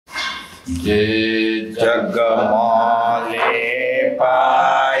જે જગમોલે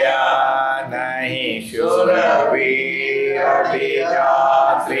પાયા નહીં શુરવીર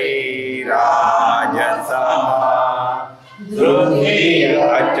બીજા શ્રી રાજસમા ધૃતિ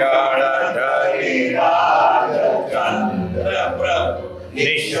અચળ ધરી રાજચંદ્ર પ્રભુ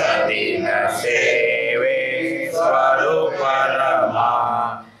નિષ્ઠિન સેવે સ્વરૂપ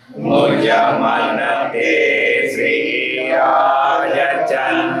રમા મુજ મન તે શ્રી રાજચંદ્રના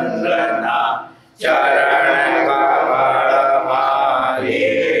ચરણ કમળમાં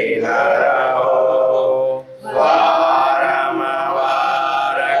લીન રહો વારંવાર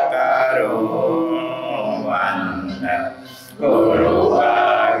કરું વંદન ગુરુ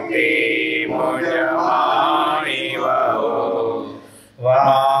ભક્તિ મુજ મારી વહો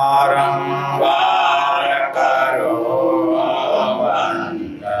વારંવાર કરું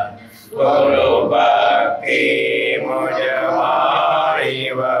વંદન ગુરુ ભક્તિ મુજ મારી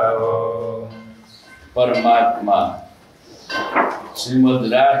વહો. પરમાત્મા શ્રીમદ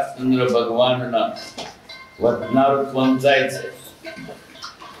રાજચંદ્ર ભગવાનના વચનામૃત વંચાય છે.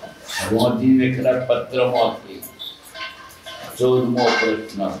 મોદી લેખેલા પત્રમાંથી 14મો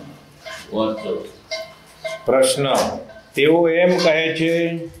પ્રશ્ન વાંચો. પ્રશ્ન: તેઓ એમ કહે છે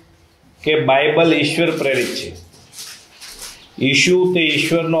કે બાઇબલ ઈશ્વર પ્રેરિત છે. ઈશુ તે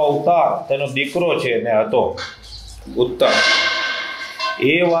ઈશ્વરનો અવતાર, તેનો દીકરો છે ને હતો. ઉત્તર: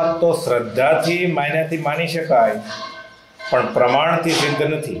 એ વાત તો શ્રદ્ધાથી માન્યાથી માની શકાય, પણ પ્રમાણથી સિદ્ધ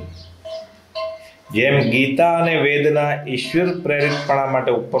નથી. જેમ ગીતા અને વેદના ઈશ્વર પ્રેરિતપણા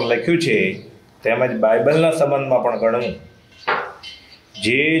માટે ઉપર લખ્યું છે, તેમજ બાઇબલના સંબંધમાં પણ ગણવું.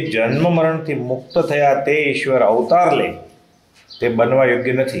 જે જન્મ મરણથી મુક્ત થયા તે ઈશ્વર અવતાર લે તે બનવા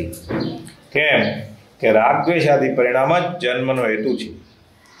યોગ્ય નથી. કેમ કે રાગદ્વેષ આદિ પરિણામ જ જન્મનો હેતુ છે.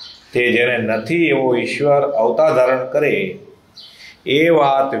 તે જેને નથી એવો ઈશ્વર અવતાર ધારણ કરે એ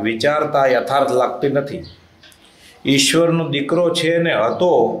વાત વિચારતા યથાર્થ લાગતી નથી. ઈશ્વરનો દીકરો છે ને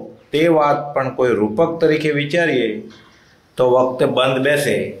હતો તે વાત પણ કોઈ રૂપક તરીકે વિચારીએ તો વખતે બંધ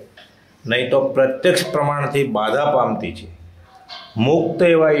બેસે, નહીં તો પ્રત્યક્ષ પ્રમાણથી બાધા પામતી છે. મુક્ત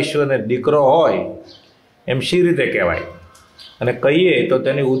એવા ઈશ્વરને દીકરો હોય એમ શી રીતે કહેવાય? અને કહીએ તો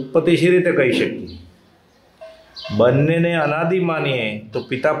તેની ઉત્પત્તિ શી રીતે કહી શકીએ? બંનેને અનાદિ માનીએ તો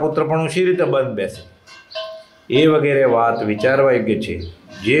પિતા પુત્ર પણ શી રીતે બંધ બેસે? એ વગેરે વાત વિચારવા યોગ્ય છે.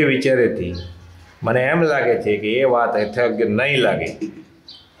 જે વિચારેથી મને એમ લાગે છે કે એ વાત યથાયોગ્ય નહીં લાગે.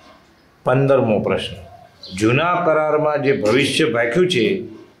 15મો પ્રશ્ન: જૂના કરારમાં જે ભવિષ્ય ભાખ્યું છે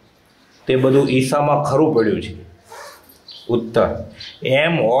તે બધું ઈસામાં ખરું પડ્યું છે. ઉત્તર: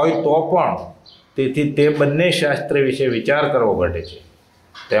 એમ હોય તો પણ તેથી તે બંને શાસ્ત્ર વિશે વિચાર કરવો ઘટે છે.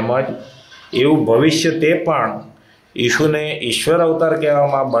 તેમજ એવું ભવિષ્ય તે પણ ઈશુને ઈશ્વર અવતાર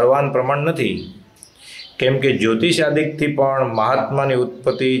કહેવામાં બળવાન પ્રમાણ નથી. કેમ કે જ્યોતિષાદિકથી પણ મહાત્માની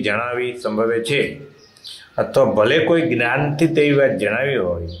ઉત્પત્તિ જણાવી સંભવે છે, અથવા ભલે કોઈ જ્ઞાનથી તેવી વાત જણાવી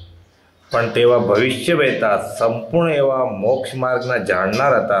હોય, પણ તેવા ભવિષ્ય વહેતા સંપૂર્ણ એવા મોક્ષ માર્ગના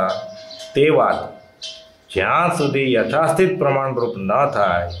જાણનાર હતા. તે વાત જ્યાં સુધી યથાસ્થિત પ્રમાણરૂપ ન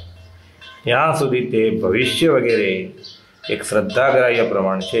થાય ત્યાં સુધી તે ભવિષ્ય વગેરે એક શ્રદ્ધાગ્રાહ્ય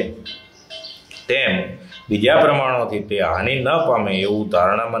પ્રમાણ છે. તેમ બીજા પ્રમાણોથી તે હાનિ ન પામે એવું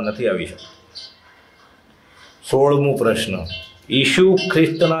ધારણામાં નથી આવી શકતું. 16મો પ્રશ્ન: ઈશુ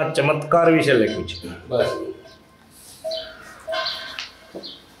ખ્રિસ્તના ચમત્કાર વિશે લખ્યું છે. બસ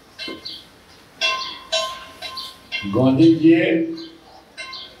ગાંધીજીએ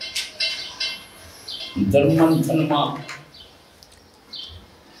ધર્મમંથનમાં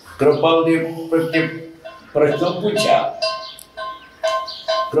કૃપાલદેવ પ્રત્યે પ્રશ્નો પૂછ્યા,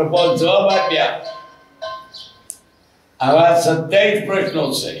 કૃપાલ જવાબ આપ્યા. આવા 27 પ્રશ્નો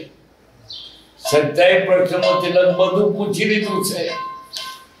છે. 27 પ્રશ્નોમાંથી બધું પૂછી લીધું છે.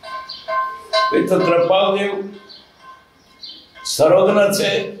 એ તો કૃપાલદેવ સર્વજ્ઞ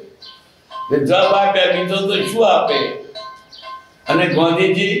છે, તે જવાબ આપ્યા, બીજો તો શું આપે? અને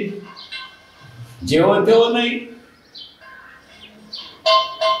ગાંધીજી જેવો તેવો નહીં,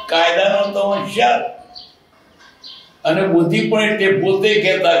 કાયદાનો તો હોશિયાર અને બુદ્ધિ પણ તે પોતે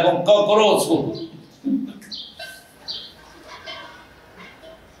કહેતા હું કકરો છું.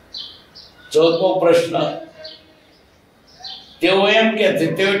 14મો પ્રશ્ન: તેઓ એમ કે છે,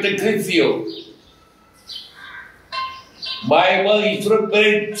 તેઓ એટલે ખ્રિસ્તીઓ, બાઇબલ ઈશ્વર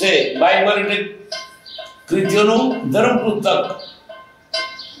પ્રેરિત છે. બાઇબલ એટલે ખ્રિસ્તીઓનું ધર્મ પુસ્તક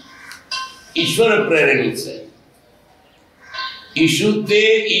ઈશ્વર પ્રેરેલું છે. ઈશુ તે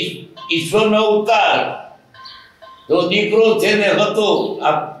ઈશ્વરનો અવતાર, તો દીકરો છે ને હતો.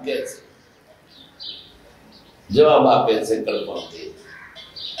 આપ કે છે જવાબ આપે છે કલ્પનાથી.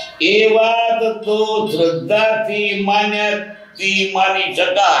 એ વાત તો શ્રદ્ધાથી માની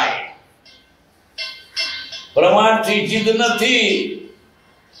શકાય, પ્રમાણથી સિદ્ધ નથી.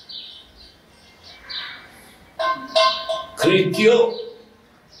 ખ્રિસ્તીઓ,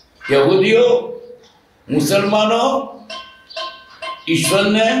 યહૂદીઓ, મુસલમાનો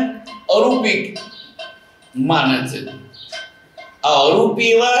ઈશ્વરને અરૂપી માને છે. આ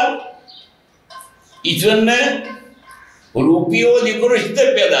અરૂપી એવા ઈશ્વરને રૂપીઓ દીકરો રીતે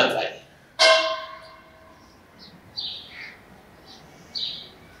પેદા થાય.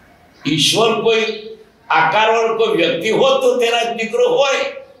 ઈશ્વર કોઈ આકારવાળો કોઈ વ્યક્તિ હોત તો તેના દીકરો હોય,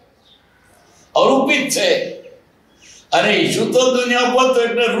 અરૂપી જ છે. અને ઈશુ તો દુનિયા પર તો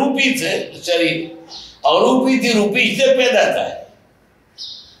એટલે રૂપી છે શરીર. અરૂપીથી રૂપી રીતે પેદા થાય.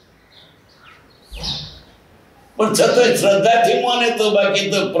 પણ છતાં શ્રદ્ધાથી માને તો, બાકી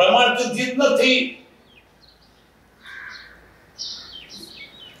તો પ્રમાણથી જ નથી.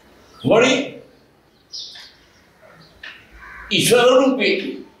 વળી ઈશ્વર રૂપી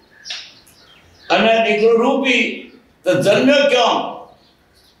અને દીકરો રૂપી, તો જન્મ્યો ક્યાં?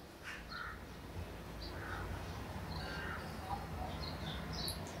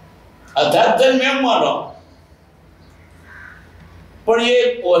 અર્થાત જન્મ એમ માનો, પણ એ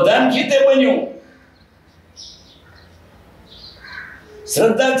પ્રધાનથી તે બન્યું.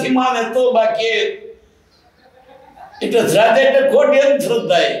 શ્રદ્ધાથી માને તો, બાકી એટલે શ્રદ્ધા એટલે ખોટી એમ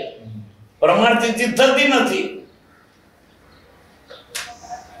શ્રદ્ધા એ પ્રમાણથી થતી નથી.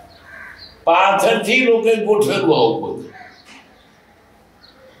 પાછળથી લોકો ગોઠવેલું આવું બધું,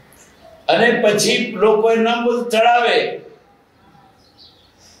 અને પછી લોકો નામ બધું ચડાવે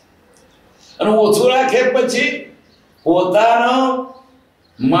અને ઓછું રાખે. પછી પોતાનો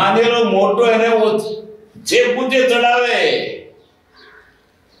માનેલો મોટો એને જે પૂજે ચડાવે.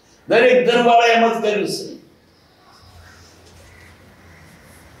 દરેક ધર્મવાળા એમ જ કર્યું છે.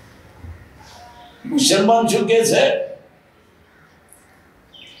 મુસલમાન શું કે છે?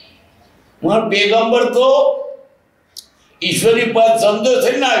 મારો પેગમ્બર તો ઈશ્વરની પાસે સંદેશ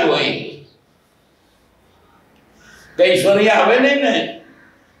થઈને આવ્યો. અહીં કઈ ઈશ્વરી આવે નહીં ને,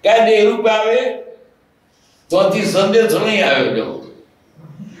 ક્યાં દેહ રૂપે આવે તોથી સંદેશ નહીં આવ્યો. જો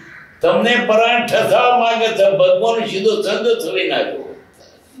તમને પરાણ ઠસાવા માંગે છે, ભગવાન સીધો સંદેશ લઈને આવ્યો.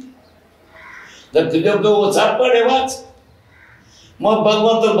 કીધું કે ઓછા પડે વાત.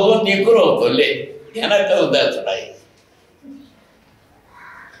 ભગવાન તો ભગવાન નીકળો હતો, લે એના કઈ ઉદાસ ચડાય.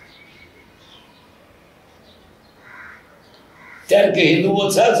 ત્યારે કે હિન્દુ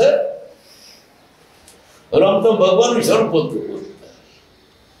ઓછા છે, રમ તો ભગવાનનું સ્વરૂપ હતું.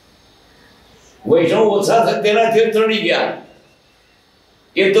 વૈષ્ણવ ઓછા છે તેનાથી ચડી ગયા.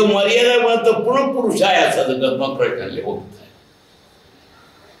 એ તો મર્યાદામાં તો પૂર્ણ પુરુષ આયા છે જગતમાં પ્રશ્ન લેવો.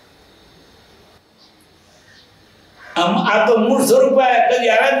 આમ આ તો મૂળ સ્વરૂપ આયા,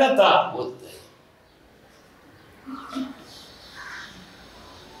 કદી આવ્યા જ નતા.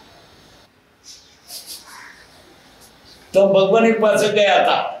 તો ભગવાનની પાસે ગયા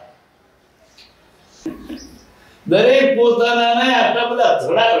હતા. દરેક પોતાના આટલા બધા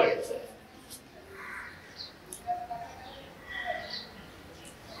ધડાવે છે.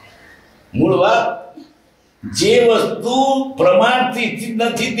 મૂળ વાત, જે વસ્તુ પ્રમાણથી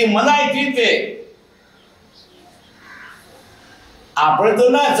નથી તે મનાય છે. આપણે તો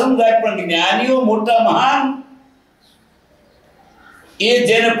ના સમજાય, પણ જ્ઞાનીઓ મોટા મહાન એ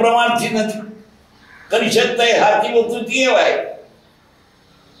જેને પ્રમાણથી નથી કરી શકતા એ સાચી વસ્તુ કહેવાય.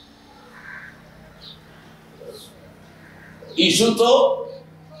 ઈસુ તો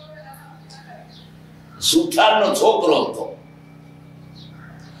સુથારનો છોકરો હતો,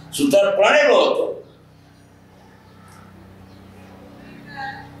 સુથાર પરણેલો હતો.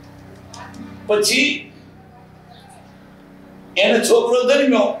 પછી એને છોકરો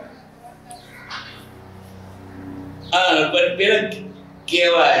જન્મ્યો. પેલા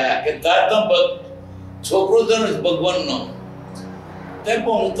કહેવાય કે તાર તો છોકરો જન્મ ભગવાનનો.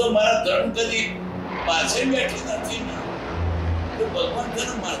 હું તો મારા ધર્મ કદી પાસે બેઠી નથી ને, ભગવાન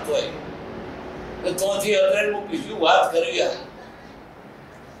જન્મ મારતો હોય તોથી હજાર મૂકીશું વાત કરી.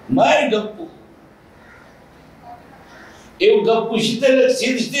 મારી ગપ્પુ એવું ગપ્પુ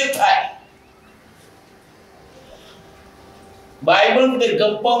સીધે થાય. બાઇબલ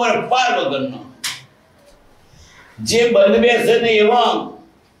ગપ્પામાં પાર વગરનો જે બંધ બેસે ને એવા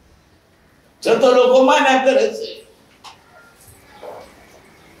છતાં લોકો માન્યા કરે છે.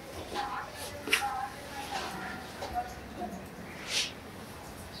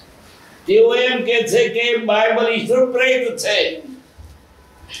 તેઓ એમ કે છે કે બાઇબલ ઈશ્વર પ્રેરિત છે,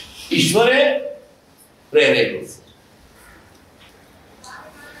 ઈશ્વરે પ્રેરેલું છે.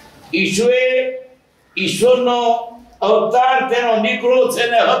 ઈશ્વરનો અવતાર તેનો દીકરો છે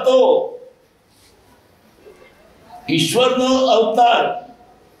ને હતો. ઈશ્વરનો અવતાર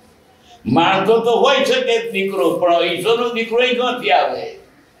માણસો તો હોય શકે દીકરો, પણ ઈશ્વરનો દીકરો ક્યાંથી આવે?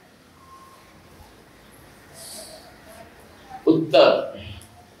 ઉત્તર,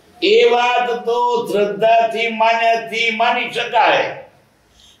 એ વાત તો શ્રદ્ધાથી માન્યાથી માની શકાય,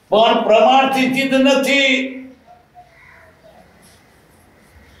 પણ પ્રમાણથી સિદ્ધ નથી.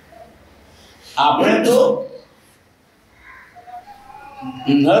 આપણે તો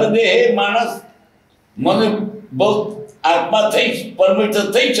નરદેહ માણસ મને બહુ આત્મા થઈ પરમિટ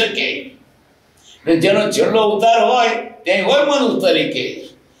થઈ શકે, જેનો છેલ્લો અવતાર હોય ત્યાં હોય મનુષ્ય તરીકે.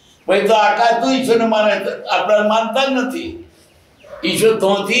 પછી તો આકાશ તો ઈશ્વરને માને, આપણે માનતા જ નથી. ઈશ્વર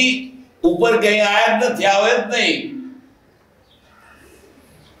તોથી ઉપર કઈ આયા જ નથી, આવે જ નહીં.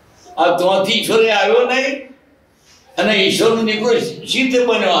 આ તોથી ઈશ્વર આવ્યો નહીં, અને ઈશ્વરનો દીકરો સિદ્ધ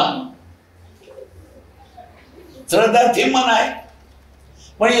બન્યો. શ્રદ્ધાથી મનાય,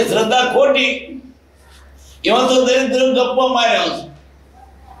 પણ એ શ્રદ્ધા ખોટી. એમાં તો દરિદ્ર ગપ્પો માર્યો છે.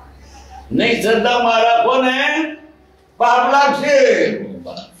 નહીં શ્રદ્ધામાં રાખો ને પાપ લાગશે,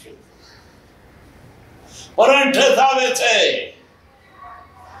 પરંઠસ આવે છે,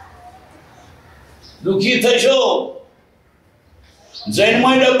 દુખી થશો.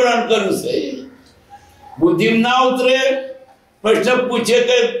 જૈનમાં ડબરાણ કર્યું છે. બુદ્ધિ ના ઉતરે, પ્રશ્ન પૂછે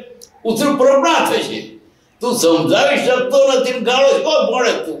કે ઉતર પ્રબળા થશે. તું સમજાવી શકતો નથી, ગાળો કોણ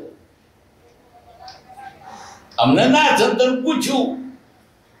પડે? તું અમને ના ચંદન પૂછ્યું,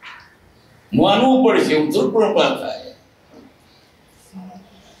 માનવું પડશે. ઉતર પ્રબળા થાય.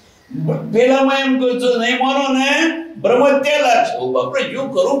 પેલામાં એમ કહ્યું તો નહીં માનો ને બ્રહ્મત્યા લાગશે. બાપરે શું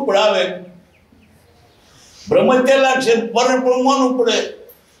કરવું પડાવે? બ્રહ્મત્યા લાગશે, પર માનવું પડે.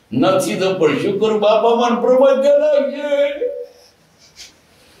 નથી તો પણ શું કરું બાપા, મને બ્રહ્મત્યા લાગશે.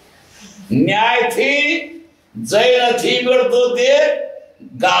 ન્યાયથી જય નથી મળતો, તે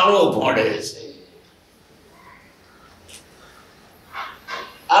ગાળો ભોડે છે.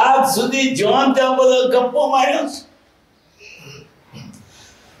 આજ સુધી જોન ત્યાં બધા ગપ્પો માર્યો છે.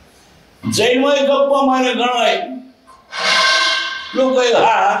 જૈનમાં ગપ્પો મારે ગણાય, લોકો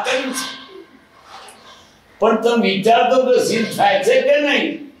હા હા કર્યું છે. પણ તમે વિચારતો કે સિદ્ધ થાય છે કે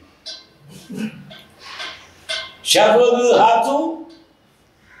નહીં? શાસ્ત્રો સાચું,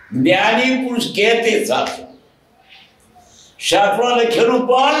 જ્ઞાની પુરુષ કે તે સાચું. શાસ્ત્રો લખેલું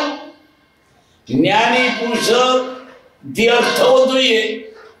પણ જ્ઞાની પુરુષ જે અર્થ થવો જોઈએ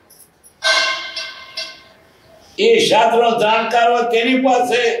એ શાસ્ત્ર જાણકાર હોય તેની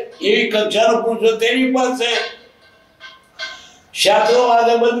પાસે, એવી કક્ષાનો પુરુષ હોય તેની પાસે. શાસ્ત્રો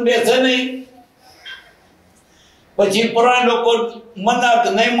આજે બંધ બેસે નહીં. પછી પુરાણ લોકો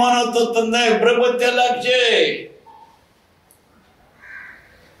મના નહીં માનો તો તમને બ્રહ્મત્યા લાગશે.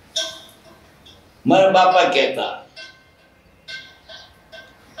 મારા બાપા કહેતા,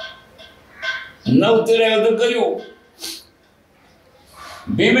 9 તેરા યુદ્ધ કર્યું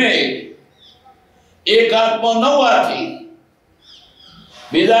ભીમે. એક હાથમાં 9 હાથી,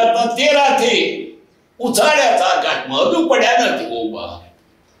 બીજા હાથમાં 13 હાથી ઉછાળ્યા હતા આકાશમાં. હજુ પડ્યા નથી. ઓબા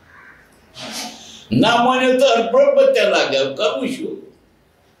ના મને તો બ્રહ્મત્યા લાગે. કરવું શું?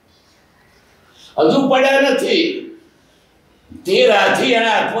 હજુ પડ્યા નથી. 13 હાથી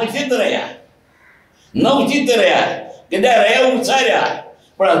એના હાથમાં ચિત રહ્યા, 9 ચિત રહ્યા, કદાચ રહ્યા ઉછાર્યા,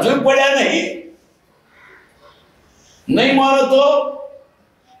 પણ હજુ પડ્યા નહીં. નહીં માનો તો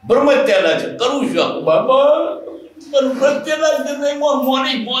બ્રહ્મત્યા લાગે. કરવું શું બાબા? બ્રહ્મત્યા લાગે. નહીં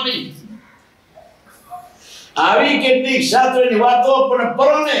મોની આવી કેટલીક શાસ્ત્રની વાતો પણ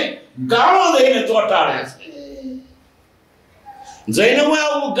પરોને ગાળો દઈને ચોંટાડે છે. જૈનમાં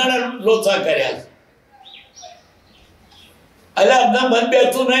આવું ઘણા લોચા કર્યા છે. એટલે આપણે બંધ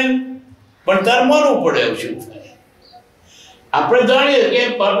બેઠું નહીં, પણ તાર માનવું પડે. શું થાય? આપણે જાણીએ કે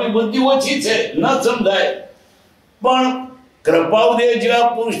આપણી બુદ્ધિ ઓછી છે, ન સમજાય, પણ કૃપાદેવ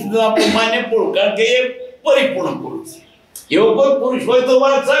જેવા પુરુષ આપણે માન્ય પુરુષ, કારણ કે એ પરિપૂર્ણ પુરુષ. એવો કોઈ પુરુષ હોય તો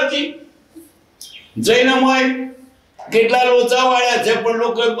વાત સાચી. જૈનમાં કેટલા લોચા વાળ્યા છે, પણ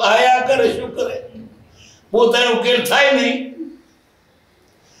લોકો આયા કરે. શું કરે? પોતાનો ઉકેલ થાય નહીં.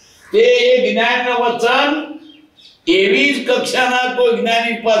 તે જ્ઞાનનું વચન એવી જ કક્ષાના કોઈ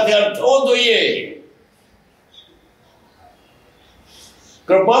જ્ઞાની પાસે અર્થવો જોઈએ.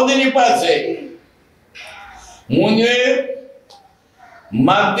 કૃપાદેવની પાસે મુનિએ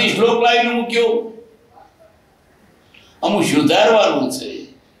માગતી શ્લોક લાવીને મૂક્યો. અમુક સુધારવાનું છે.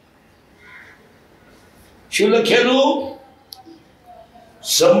 શું લખેલું?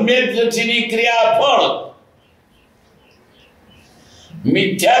 સમ્યક દ્રષ્ટિની ક્રિયા ફળ,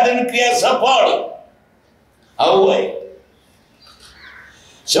 મિથ્યાધન ક્રિયા સફળ. આવું હોય.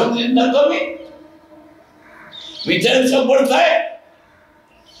 સમજી ન ગમે વિચાર સફળ થાય.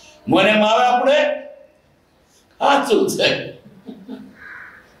 મને મારે આપણે સાચું છે.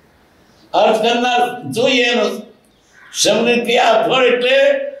 અર્થ કરનાર જોઈએ એનો સમગ્ર ક્રિયા ફળ એટલે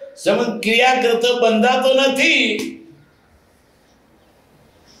સમગ્ર ક્રિયા કરતો બંધાતો નથી,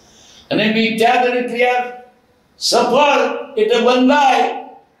 અને મિથ્યાગણી ક્રિયા સફળ એટલે બંધાય.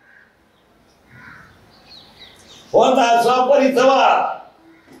 હોત આશા પરી થવા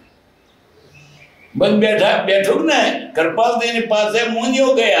બંધ બેઠું ને કૃપાલદેવની પાસે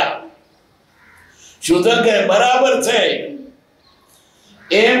મૂંઝ્યો ગયા. શુદ્ધ કે બરાબર છે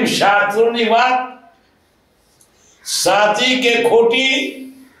એમ શાસ્ત્રોની વાત સાચી કે ખોટી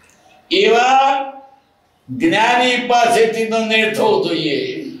એવા જ્ઞાની પાસેથી તો નિર્ણય થવો જોઈએ.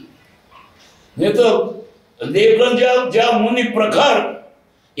 નહીં તો દેવનો જ્યાં મુનિ પ્રખર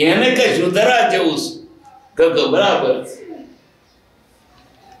એને કઈ સુધરા જેવું કે બરાબર.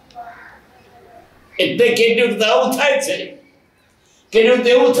 એટલે કેટલું આવું થાય છે, કેટલું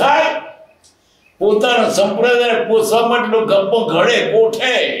એવું થાય પોતાનો સંપ્રદાય પોષવા માટે ગપ્પો ઘડે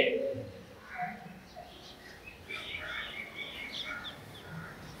કોઠે.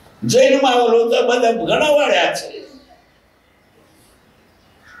 જૈનમાં ઓલો તો બધા ઘણા વાળ્યા છે.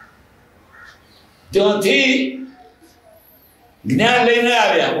 ત્યાંથી જ્ઞાન લઈને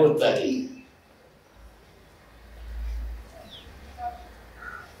આવ્યા પોતાની.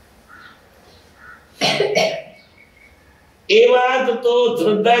 એ વાત તો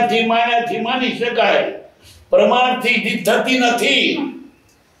શ્રદ્ધાથી માન્યાથી માની શકાય, પ્રમાણથી થતી નથી.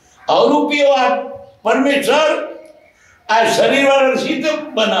 અવરૂપી વાત પરમેશ્વર આ શરીર વાળા સિદ્ધ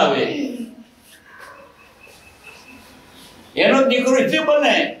બનાવે, એનો દીકરો શું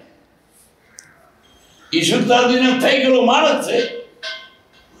બને? ઈશ્વરતાદીને થઈ ગયેલો માણસ છે,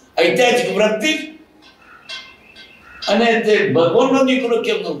 ઐતિહાસિક વૃત્તિ, અને તે ભગવાનનો દીકરો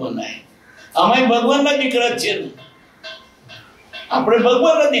કેમ ન બનાય? અમે ભગવાનના દીકરા છીએ ને, આપણે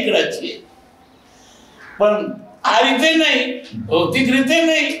ભગવાનના દીકરા છીએ, પણ આ રીતે નહીં, ભૌતિક રીતે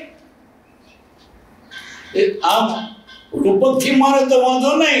નહીં. આમ રૂપકથી મારે તો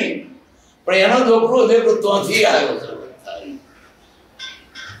વાંધો નહીં, પણ એનો છોકરો દેખો ત્યાંથી આવ્યો છે.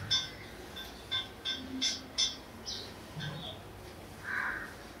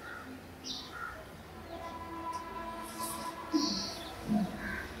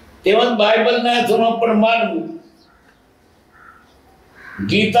 તેમજ બાઇબલના ધૂનો પણ માનવું.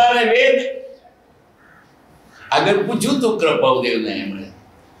 ગીતા અને વેદ આગળ પૂછ્યું તું કૃપાલદેવને એમણે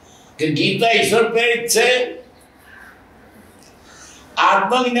કે ગીતા ઈશ્વર પ્રેરિત છે.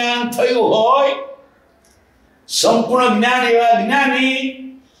 આત્મજ્ઞાન થયું હોય, સંપૂર્ણ જ્ઞાન એવા જ્ઞાની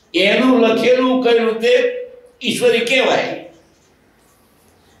એનું લખેલું કર્યું તે ઈશ્વરી કહેવાય,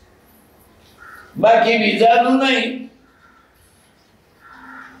 બાકી બીજાનું નહીં.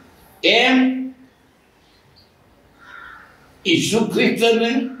 એમ ઈસુ ખ્રિસ્તને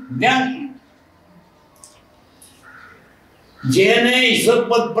જ્ઞાન જેને ઈશ્વર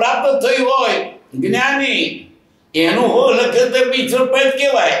પદ પ્રાપ્ત થયું હોય જ્ઞાની એનું હો લખે તો ઈશ્વર પદ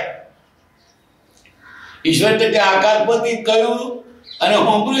કહેવાય. ઈશ્વર એટલે આકાશપતિ કહ્યું અને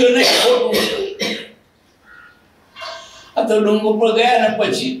સાંભળ્યું નહીં, ખોટું. આ તો ડુંગર પર ગયા ને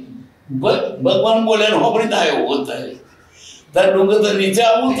પછી ભગવાન બોલે સાંભળી આવ્યો હોતા તાર ડુંગર તો નીચે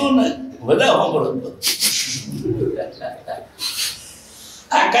આવું હતું ને બધા સાંભળો.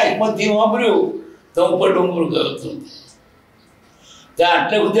 આકાશમાંથી સાંભળ્યું તો ઉપર ડુંગર ગયો હતો, ત્યાં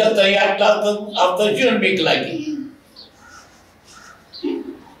આટલે સુધી આટલા આવતો શું ને બીક લાગી.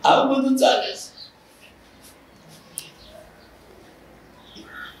 આવું બધું ચાલે છે.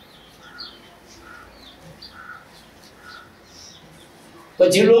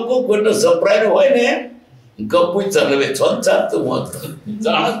 પછી લોકો કોઈનો સપ્રાય હોય ને ગપુ ચલાવે છોચાતું મત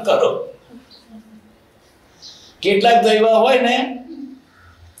જાણ કરો. કેટલાક તો એવા હોય ને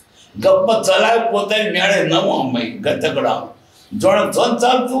ગપ્પ ચલાવે પોતાની મેળે નવો ગતકડા જોડે છોન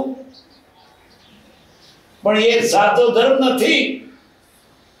ચાલતું, પણ એ સાચો ધર્મ નથી.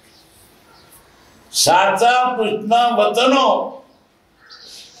 સાચા કૃષ્ણ વચનો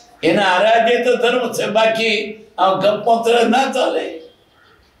એના આરાધ્ય તો ધર્મ છે, બાકી આ ગપ્પો ના ચાલે.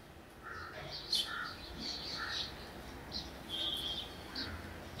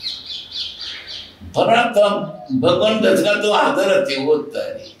 ભગવાન દસકા તો આદર હતી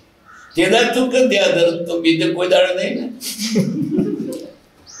હોતારી તેદાર તું કે દે આદર તો બીજે કોઈ દાડે નહીં ને.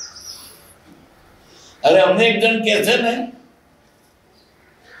 અરે અમને એક જણ કે છે ને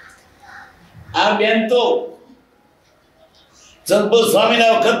આ બેન તો ચંદ્ર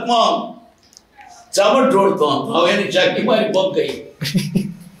સ્વામીના વખતમાં ચામડ ઢોળતો હતો, હવે એની ચાકી મારી પગ ગઈ.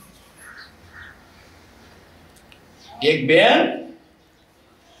 એક બેન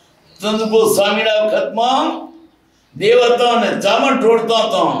ચંદ્રબો સ્વામીના વખતમાં દેવ હતો ને ચામડ ઢોળતો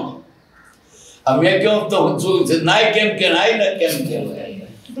હતો. અમે કેવું તો શું છે નાય કેમ કે નાય ને કેમ કહેવાય.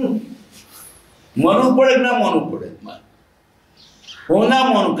 માનવું પડે કે ના માનવું પડે? હું ના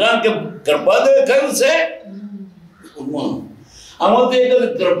માનું, કારણ કે કૃપાદેવે કહ્યું છે માનું. આમાં તો એક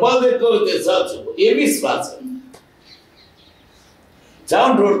કૃપાદેવે કહ્યું તે સાચું, એ વિશ્વાસ જાઓ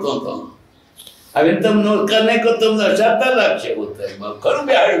દોડતો હતો. હવે તમે નમસ્કાર નહીં કરો તમને અશાતા લાગશે. ખરું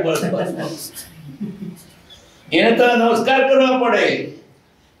બે એને તમે નમસ્કાર કરવા પડે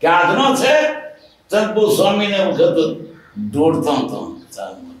કે આજનો છે સદગુરુ સ્વામીને વખત દોડતો હતો.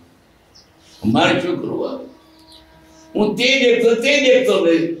 મારે શું કરવું? હું તે દેખતો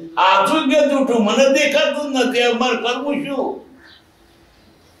નહીં. આજુ કે જૂઠું મને દેખાતું જ નથી. અમારે કરવું શું?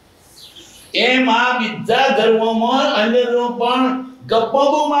 એમ આ બધા ધર્મોમાં અન્યનો પણ ગપ્પો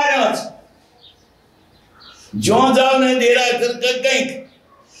બહુ માર્યો છે. જો જાવ ને દેરા કંઈક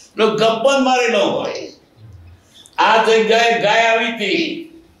ગપ્પો મારેલો હોય. આ જગ્યાએ ગાય આવી હતી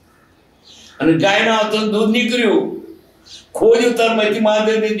અને ગાયના હાથમાં દૂધ નીકળ્યું. ખોજ્યું તાર માંથી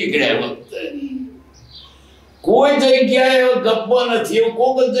માંદે નીકળ્યા. કોઈ જગ્યાએ એવો ગપ્પો નથી. એવું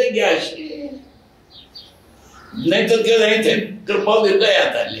કોઈ જગ્યા છે નહીં તો કે અહીં કૃપા ગયા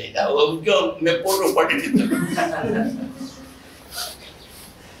હતા. લે જો મેં ફોટો પાડી દીધો.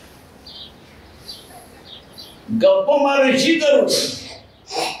 ગપ્પો મારે શી કરું?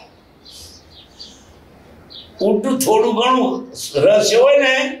 ઉલટું થોડું ઘણું રસ હોય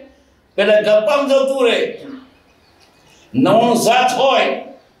ને પેલા ગપ્પામાં જતું રહે. નવણું સાથ હોય,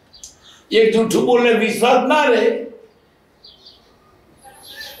 એક જૂઠું બોલે વિશ્વાસ ના રહે.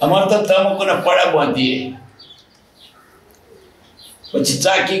 અમારે તો તમુકોને પડા બાંધીએ, પછી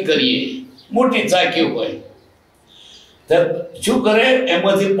ચાકી કરીએ. મોટી ચાકી હોય તો શું કરે,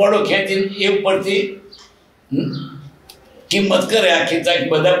 એમાંથી પડો ખેંચીને એ ઉપરથી કિંમત કરે. આખી ચાકી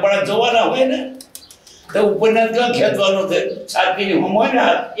બધા પડા જોવાના હોય ને તો ઉપરના ક્યાં ખેંચવાનું છે? છાતીની હોમ હોય ને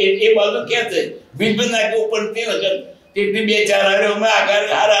એ બાજુ ખેંચે. બીજ નાખે ઉપર તેથી બે ચાર હારે અમે આગળ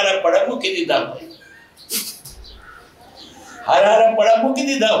હારા પડા મૂકી દીધા હોય. હારા પડા મૂકી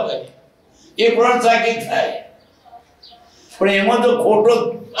દીધા હોય એ પણ ચાકી થાય. પણ એમાં તો ખોટો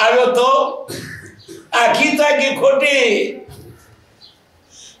આવ્યો તો આખી ચાકી ખોટી.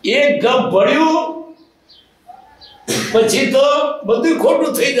 એક ગપ ભળ્યું પછી તો બધું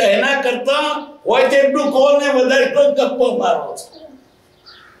ખોટું થઈ જાય. એના કરતા હોય તેટલું કહો ને વધારે તો ગપ્પો મારો છે.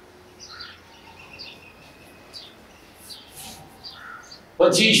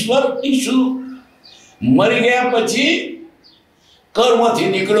 પછી ઈશુ મરી ગયા પછી કર્મથી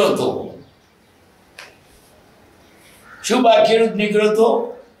નીકળ્યો હતો. શું બાકી નીકળ્યો હતો?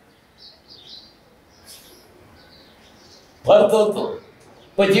 ફરતો હતો.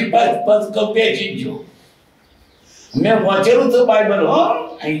 પછી પેચી ગયો. મેં વાંચેલું તો બાઇબલ.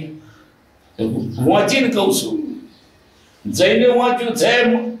 વાંચીને કહું છું. જઈને વાંચ્યું છે,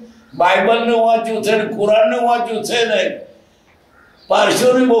 બાઇબલને વાંચ્યું છે, કુરાનને વાંચ્યું છે ને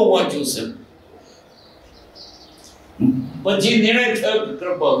પારસીઓને બહુ વાંચ્યું છે. પછી નિર્ણય થયો કે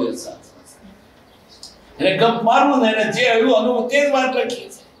કૃપાદેવ સાથે એને ગપ મારવું ને એને જે આવ્યું અનુભવ તે જ વાત લખી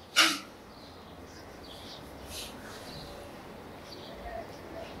છે.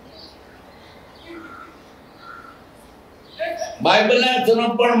 બાઇબલના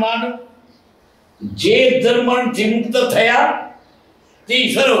ધર્મ પણ માનું. જે ધર્મથી મુક્ત થયા તે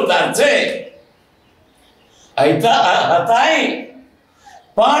ઈશ્વર અવતાર છે. હતા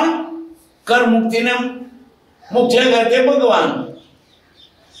પણ કર મુક્તિને મુખ્ય ગતે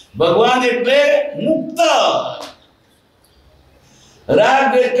ભગવાન એટલે મુક્ત.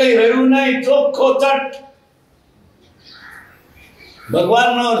 રાગ કઈ રહ્યું નહીં, ચોખ્ખો ચટ.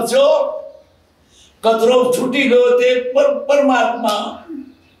 ભગવાનનો અર્થ કચરો છૂટી ગયો તે પરમાત્મા.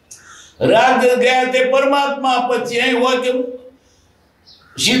 રાગ ગયા તે પરમાત્મા. પછી અહીં હોય કે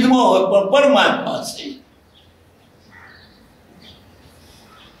સિદ્ધમાં હોય પણ પરમાત્મા છે.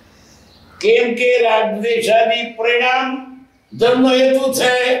 કેમ કે રાગદ્વેષાદી પરિણામ જન્મનો હેતુ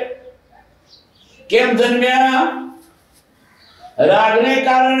છે. કેમ જન્મ્યા? રાગને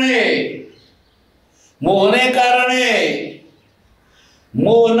કારણે, મોહને કારણે.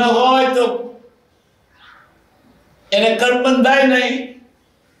 મોહ ન હોય તો એને કર્મ બંધાય નહીં.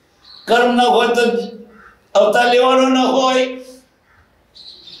 કર્મ ન હોય તો અવતાર લેવાનો ન હોય.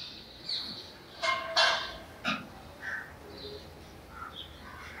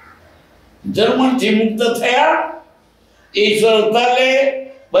 જન્મથી મુક્ત થયા ઈશ્વર અવતાર લે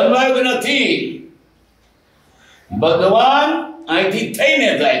બનવાયું નથી. ભગવાન અહીંથી થઈને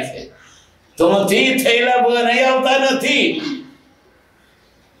જાય છે. તોથી થયેલા ભગવાન અહીં આવતા નથી.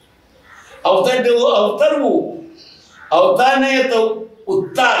 અવતરવું અવતાર નહીં તો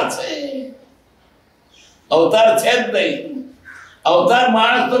ઉત્તાર છે. અવતાર છે જ નહીં. અવતાર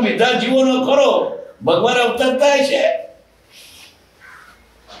માણસ તો મીઠા જીવોનો ખરો. ભગવાન અવતર થાય છે.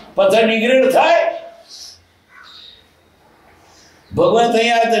 પછી ડિગ્રેડ થાય? ભગવાન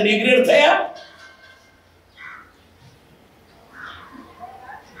થયા તો ડિગ્રેડ થયા?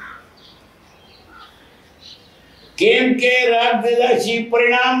 કેમ કે રાગ દ્વેષી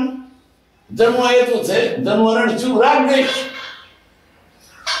પરિણામ જન્મ હેતુ છે. જન્મરણ શું? રાગ દ્વેષ.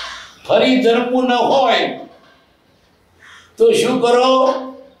 ફરી જન્મવું ન હોય તો શું કરો?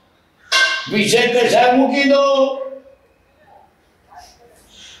 વિષય કશાય મૂકી દો,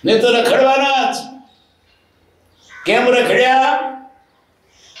 ને તો રખડવાના જ. કેમ રખડ્યા?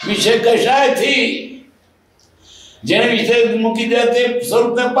 વિષય કશાયથી જેને વિષય મૂકી દે તે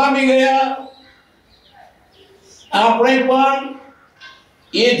સ્વરૂપને પામી ગયા. આપણે પણ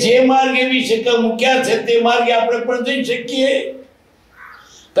એ જે માર્ગે વિષય મૂક્યા છે તે માર્ગે આપણે પણ જઈ શકીએ.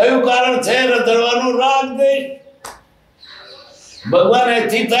 કયું કારણ છે રખડવાનું? રાગ દ્વેષ. ભગવાન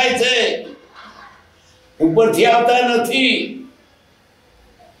એથી થાય છે, ઉપરથી આવતા નથી.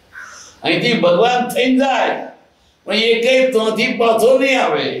 અહીંથી ભગવાન થઈ જાય પણ એ કઈ ત્યાંથી પાછો નહીં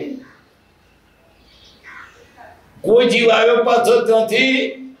આવે. કોઈ જીવ આવ્યો પાછો ત્યાંથી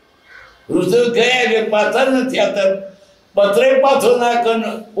ઋષિ ગયા કે પાછા નથી આવતા. પત્રે પાછો ના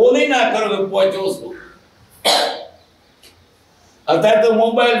કરો, બોલી ના કરો કે પહોંચો છું. અત્યારે તો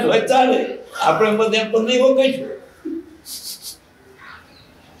મોબાઈલ હોય ચાલે, આપણે બધે પણ નહીં હોય કહીશું.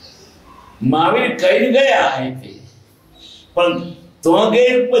 મહાવીર કઈ ગયા અહીંથી, પણ તો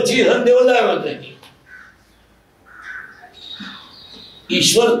ગઈ પછી સંદેહ આવ્યો છે.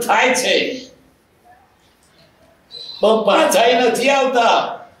 ઈશ્વર થાય છે પણ પાછા નથી આવતા.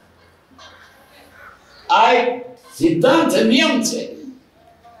 આ સિદ્ધાંત નિયમ છે.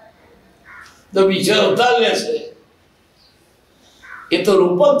 તો બીજો અવતાર લેશે એ તો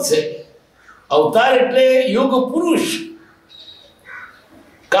રૂપક છે. અવતાર એટલે યુગ પુરુષ.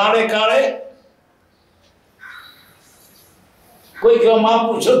 કાળે કાળે કોઈ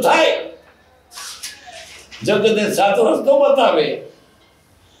મહાપુરુષો થાય, જગતને સાચો રસ્તો બતાવે.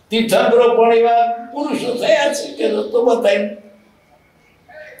 તીર્થંકરો પણ એવા પુરુષો થયા છે કે રસ્તો બતાવી.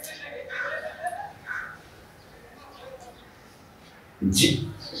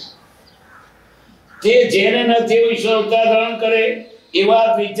 તે જેને નથી એવું ઈશ્વર અવતાર ધારણ કરે એ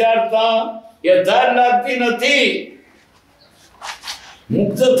વાત વિચારતા યથાર્થ લાગતી નથી.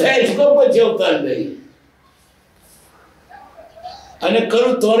 મુક્ત થાય શું પછી અવતાર લઈ અને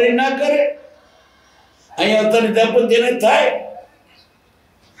કરું તોરે ના કરે. અહીંયા અવતાર લીધા પણ તેને થાય.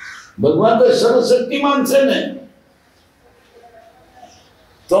 ભગવાન તો સર્વશક્તિમાન છે ને,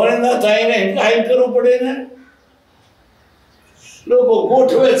 તોરે ના થાય ને કાયમ કરવું પડે ને. લોકો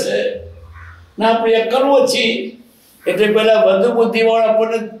ગોઠવે છે ને આપણે કરવો છીએ એટલે પેલા વધુ બુદ્ધિ વાળા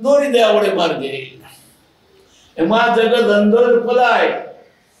આપણને દોરી દે આવડે માર્ગે. એમાં જગત અંધો પલાય.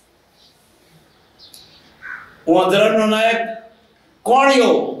 ઓંધરાનો નાયક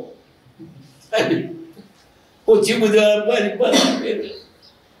કોણિયો ઓછી બુદ્ધિ.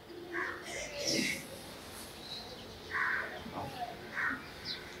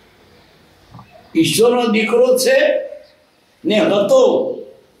 ઈશ્વરનો દીકરો છે ને હતો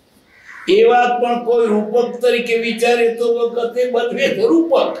એ વાત પણ કોઈ રૂપક તરીકે વિચારે તો વખતે બદલે છે.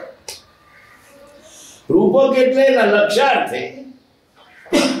 રૂપક રૂપક એટલે એના લક્ષાર્થે,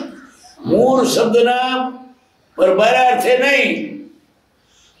 મૂળ શબ્દના પરબારાર્થે નહીં.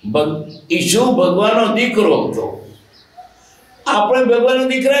 ઈશુ ભગવાનનો દીકરો હતો. આપણે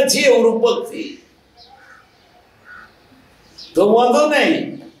ભગવાનના દીકરા છીએ એવું રૂપકથી તો વાંધો નહીં,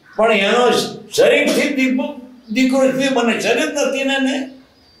 પણ એનો શરીરથી દીકરો બને, શરીર નથી ને.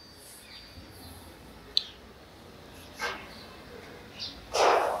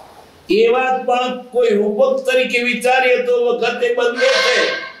 એ વાત પણ કોઈ રૂપક તરીકે વિચારીએ તો વખતે બદલે છે.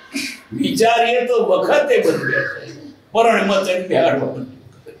 વિચારીએ તો વખતે બદલે છે. પરણમાં ચડી બેહાડવાનું.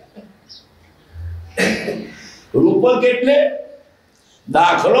 રૂપક એટલે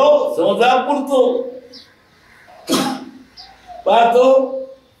દાખલો સમજા પૂરતો. પાતો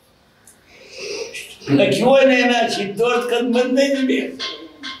લખ્યું હોય ને એના સિદ્ધોર્થ બંધ નહીં બે.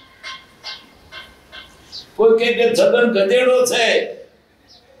 કોઈ કે છગન ગધેડો છે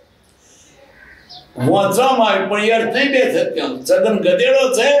વાંચવામાં આવે પણ એ અર્થ નહીં બે સત્ય. છગન ગધેડો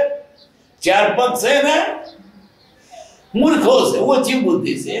છે, ચાર પગ છે ને, મૂર્ખો છે, ઓછી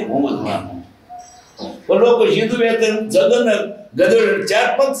બુદ્ધિ છે સમજવાનું. પણ લોકો સીધું બે છગન ગધેડો ચાર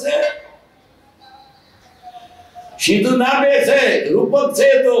પગ છે સીધું ના બેસે. રૂપક છે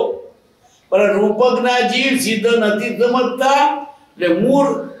તો પણ રૂપક ના જીવ સીધો નથી સમજતા એટલે મૂળ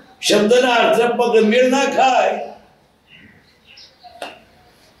શબ્દના અર્થ પગ મેળ ના ખાય.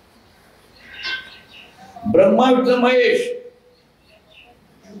 બ્રહ્મા વિષ્ણુ મહેશ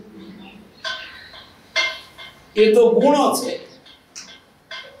એ તો ગુણો છે.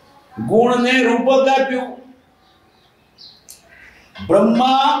 ગુણને રૂપક આપ્યું.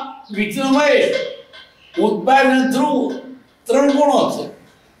 બ્રહ્મા વિષ્ણુમય ઉત્પાદન થ્રુ 3 ગુણો છે.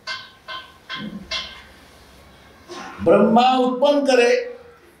 બ્રહ્મા ઉત્પન્ન કરે,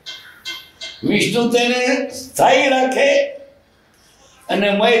 વિષ્ણુ તેને સ્થાયી રાખે અને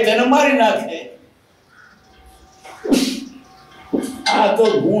મય તેને મારી નાખે. આ તો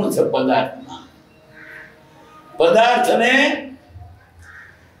ગુણ છે પદાર્થના. પદાર્થને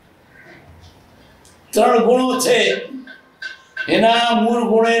 3 ગુણો છે. એના મૂળ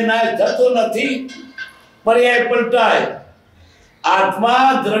ગુણે નાશ થતો નથી, પર્યાય પલટાય. આત્મા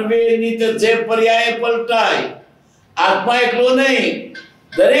દ્રવ્યની તો જે પર્યાય પલટાય. આત્મા એકલો નહીં,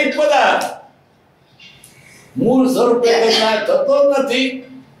 દરેક પદાર્થ મૂળ સ્વરૂપે નાશ થતો નથી,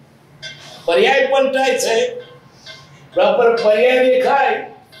 પર્યાય પલટાય છે. પ્રોપર પર્યાય દેખાય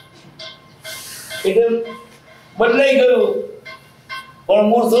એટલે બદલાઈ ગયું, પણ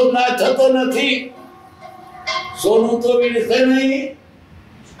મૂળ સ્વરૂપ નાશ થતો નથી. સોનું તો વિરસે નહીં,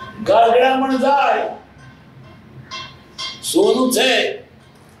 ગાગડામણ જાય. સોનું છે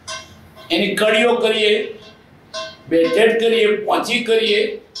એની કડીઓ કરીએ, બેટેડ કરીએ, પોંચી કરીએ,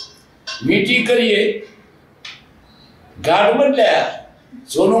 મીઠી કરીએ, ગાઢ બદલ્યા,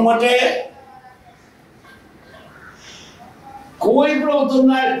 સોનું મટે. કોઈ પણ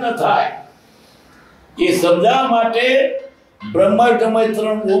નાશ ન થાય. એ સમજાવવા માટે બ્રહ્માંડમય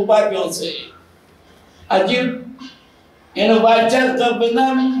 3 રૂપ આપ્યો છે. આજે એનો વાચાર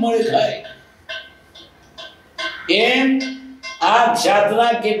ના મળે ખાય. એમ આ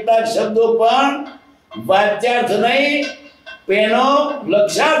ક્ષાત્રના કેટલાક શબ્દો પણ વાચ્યાર્થ નહીં, પેનો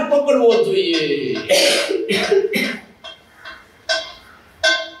લક્ષાર્થ પકડવો જોઈએ.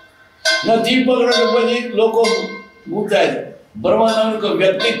 નથી પકડો તો પછી લોકો ગુતાય. બ્રહ્માનંદ કો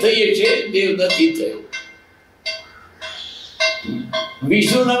વ્યક્તિ થઈએ છે, દેવ નથી થયો.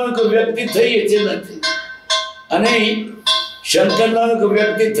 વિષ્ણુ નામે કોઈ વ્યક્તિ થઈએ છે નથી, અને શંકર નામે કોઈ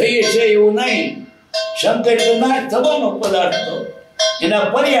વ્યક્તિ થઈએ છે એવું નહીં. શંકર તો નાશ થવાનો પદાર્થ તો એના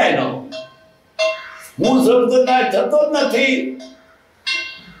પર્યાયનો મૂળ સ્વરૂપ નાશ થતો જ નથી.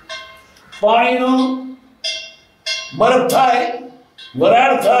 પાણીનો બરફ થાય,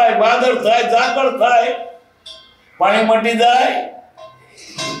 વરાળ થાય, વાદળ થાય, ઝાકળ થાય, પાણી મટી જાય?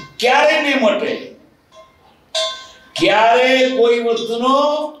 ક્યારે નહીં મટે. ક્યારે કોઈ વસ્તુનો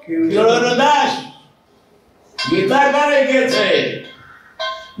કેળોનો નાશ. ગીતાકારે કહે છે,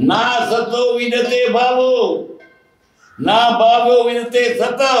 ના સતો વિદતે ભાવો, ના ભાવો વિદતે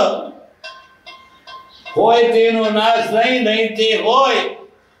સત. હોય તેનો નાશ નહીં, નહીં તે હોય.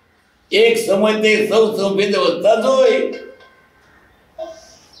 એક સમય તે સૌ સંભેદ અવસ્થા જોઈ.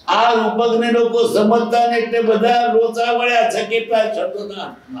 આ રૂપકને લોકો સમજતા ને એટલે બધા લોચા વળ્યા છે કેટલા શબ્દોના.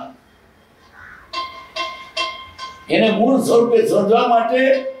 એને મૂળ સ્વરૂપે સમજવા માટે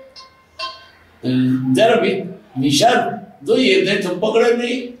જરા વિશાળ જોઈએ, નહીં તો પકડે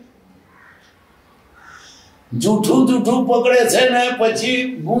નહીં. જૂઠું જૂઠું પકડે છે ને પછી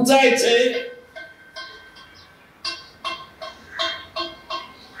ગૂંચાય છે.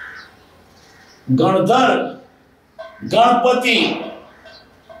 ગણધર, ગણપતિ.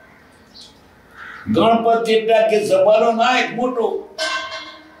 ગણપતિ એટલે કે સભાનો નાયક મોટો,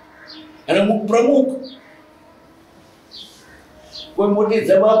 અને પ્રમુખ. કોઈ મોટી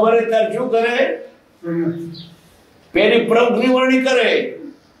સભા ભરે ત્યારે શું કરે? પેલી પ્રમુખ ની વરણી કરે.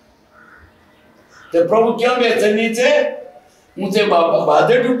 તો પ્રમુખ ક્યાં બેસે? નીચે ઊંચે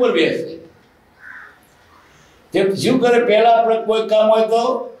બાધેટ ઉપર બેસે. તે શું કરે? પહેલા આપણે કોઈ કામ હોય તો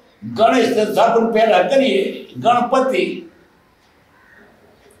ગણેશ સ્થાપન પહેલા કરીએ. ગણપતિ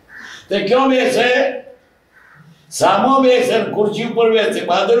તે ક્યાં બેસે? સામો બેસે, ખુરશી ઉપર બેસે,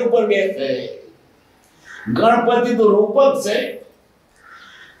 બાદર ઉપર બેસે. ગણપતિ તો રૂપક છે.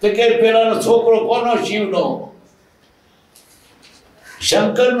 તો કે પેલાનો છોકરો કોનો? શિવનો.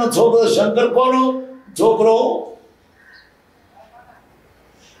 શંકરનો છોકરો, શંકર કોનો છોકરો?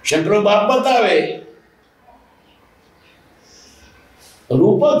 શંકર બાપ બતાવે.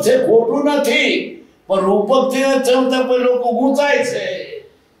 રૂપક છે, ખોટું નથી, પણ રૂપક થી ચમતા પછી લોકો ગૂંચાય છે.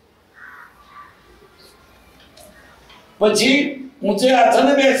 પછી ઊંચે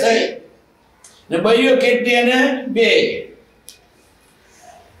આસને બેસે ને ભાઈઓ કેટલી? અને 2.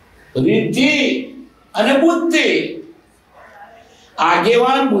 રિદ્ધિ અને બુદ્ધિ.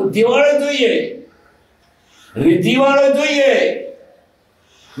 આગેવાન બુદ્ધિ વાળો જોઈએ, રિદ્ધિ વાળો જોઈએ.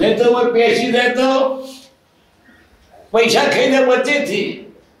 નહીં તો પેસી જાય તો પૈસા ખાઈ દે બચેથી.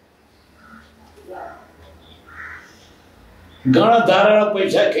 ઘણા ધારાના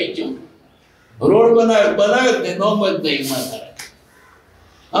પૈસા ખાઈ ગયું. રોડ બનાવ્યો જ નહીં, નોમ જ નહીં.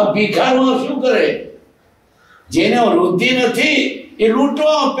 આ ભિખારમાં શું કરે? જેને વૃદ્ધિ નથી એ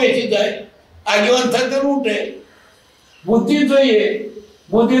લૂંટવા પેસી જાય, આગેવાન થાય તો લૂંટે. બુદ્ધિ જોઈએ,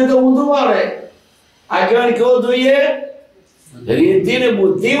 બુદ્ધિ તો ઊંધું વાળે. આગેવાન કેવો જોઈએ? રીતિ ને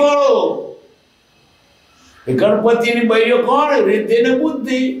બુદ્ધિ વાળો. ગણપતિની બૈરીઓ કોણ? રીતિ ને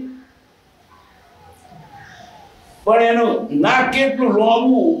બુદ્ધિ. પણ એનું નાક કેટલું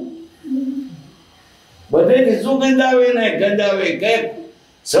લોબું, બધેથી શું ગંધાવે ને ગંધાવે, કે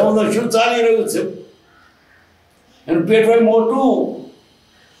સમુદ્ર શું ચાલી રહ્યું છે. એનું પેટ હોય મોટું,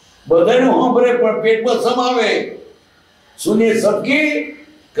 બધાનું સાંભળે પણ પેટમાં સમાવે. સુનિએ સબકી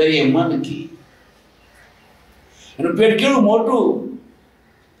કરીએ મન કી. એનું પેટ કેવું મોટું,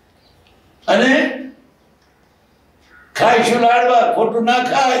 અને ખાય શું લાડવા, ખોટું ના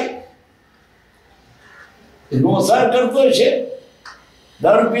ખાય. નોસાર કરતો છે,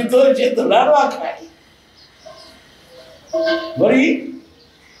 દારૂ પીતો છે તો લાડવા ખાય. વળી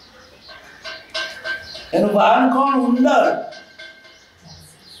એનું વાહન કોણ? ઉંદર.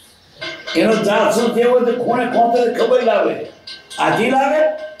 એનો જાસૂસ જેવો તો કોણે ખોતે ખબર લાવે, આથી લાવે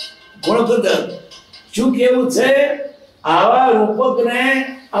કોણ ખબર. શું કેવું છે? આવા રૂપકને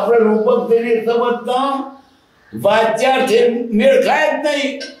આપણે રૂપક તેને સમજતા વાચ્યા છે, મેળ ખાય જ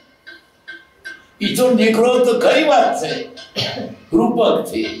નહીં. ઈશ્વર દીકરો તો ખરી વાત છે રૂપક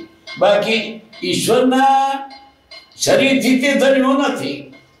થી, બાકી ઈશ્વરના શરીરથી તે ધન્યો નથી.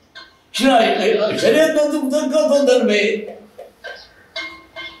 શરીર નો દુઃખ કતો ધર્મે.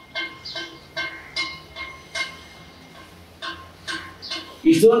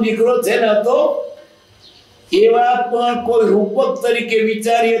 ઈશ્વર દીકરો છે ને તો એવા પણ કોઈ રૂપક તરીકે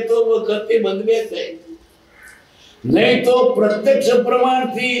વિચારીએ તો વખતે બંધવે છે, નહીં તો પ્રત્યક્ષ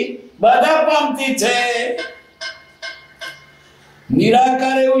પ્રમાણથી બાધા પામતી છે.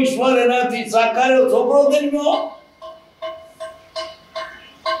 નિરાકાર એવો ઈશ્વર, એનાથી સાકાર એવો છોકરો જન્મ્યો.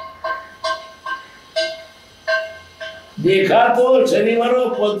 દેખાતો શનિવારો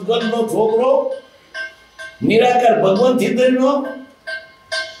પદગલનો છોકરો નિરાકાર ભગવાન થી જન્મ્યો.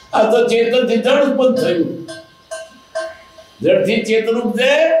 આ તો ચેતન થી જડ ઉત્પન્ન થયું. જડ થી ચેતન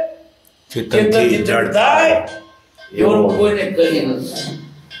ઉપજે, ચેતન થી જડ થાય, એવું કોઈને કહી નથી.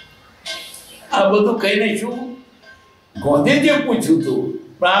 આ બધું કહીને શું ગોંધીજીએ પૂછ્યું હતું,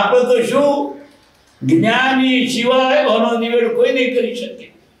 પણ આપણે તો શું જ્ઞાની સિવાય આનો નિવેડ કોઈ નહીં કરી શકે.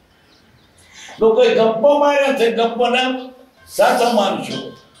 લોકો ગપ્પો માર્યા છે, ગપ્પોના સાચા માનશો.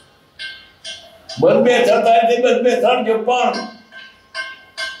 બંને થતા બંને થજો, પણ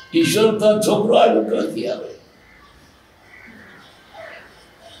ઈશ્વર તો છોકરો આવ્યો ક્યાંથી આવે?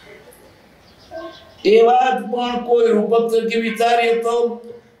 એ વાત પણ કોઈ રૂપક તરીકે વિચારીએ તો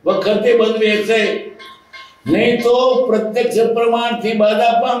વખતે બદલે છે, નહીં તો પ્રત્યક્ષ પ્રમાણથી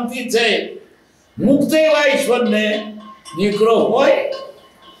બાધા પામતી છે. મુક્ત એવા ઈશ્વરને દીકરો હોય,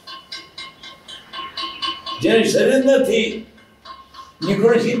 જેને શરીર નથી,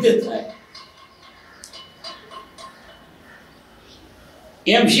 દીકરો સીધે થાય.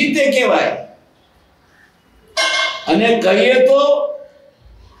 એમ સીધે કહેવાય. અને કહીએ તો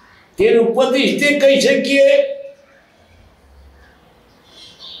તેનું ઉપદેશ કહી શકીએ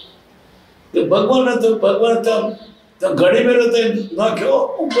કે ભગવાન હતો, ભગવાન તો ઘડી મેળો તો નાખ્યો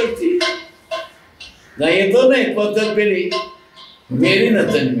ઉપરથી. ના એ તો નહીં, પોતે પેલી મેરી ન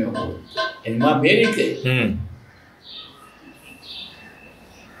જન્મ્યો, એની માં મેરી કહી.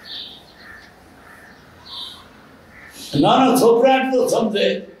 નાના છોકરા તો સમજે,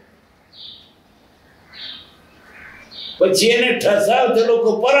 પછી એને ઠસાવથી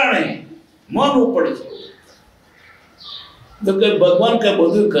લોકો પરાણે માનવું પડે છે. તો કે ભગવાન કે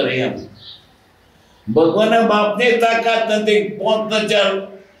બધું કરે એમ. ભગવાનના બાપની તાકાત નથી 5,000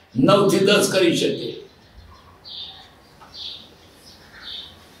 9 થી 10 કરી શકે.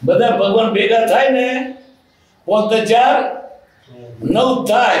 બધા ભગવાન ભેગા થાય ને 5,000 9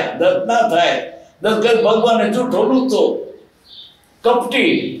 થાય, 10 ના થાય. 10 કર ભગવાન જૂઠો લૂંટતો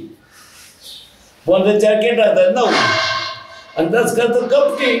કપટી. 5,000 કેટલા થાય? 9. અને 10 કર તો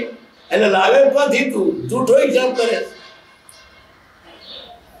કપટી. એટલે લાવે ક્યાંથી? તું જૂઠો હિસાબ કરે.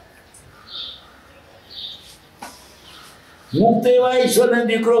 મુક્ત એવા ઈશ્વરનો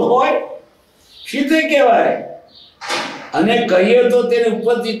દીકરો હોય, સીધે કહેવાય. અને કહીએ તો તેને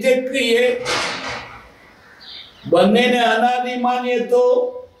ઉપરથી તે કહીએ. બંનેને અનાદિ માનીએ તો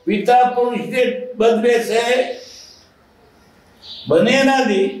પિતા પુરુષને બદલે છે. બંને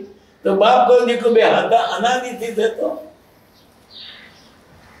અનાદિ, તો બાપ કોઈ દીકરો બે હતા અનાદિથી થતો.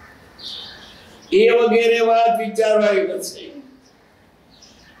 એ વગેરે વાત વિચારવા કરશે.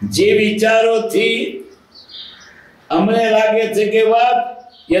 જે વિચારોથી અમને લાગે છે કે વાત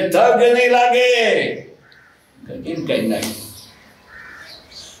યથાર્થ નહીં લાગે, કઈ નહીં.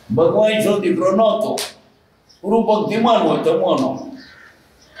 ભગવાન છો દીકરો નહોતો, રૂપકથી માનો હોય તો માનો.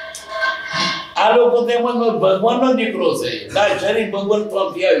 આ લોકો તેમજ ભગવાનનો દીકરો છે, આ શરીર ભગવાન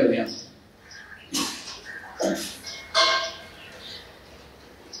ત્યાંથી આવ્યું એમ.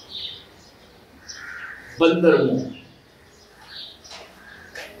 પંદરમો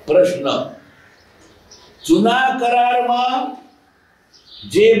પ્રશ્ન, જૂના કરારમાં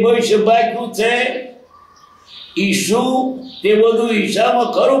જે ભવિષ્ય બાક્યું છે ઈસુ તે બધું ઈશામાં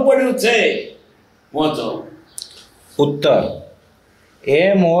ખરું પડ્યું છે? વાંચો. ઉત્તર,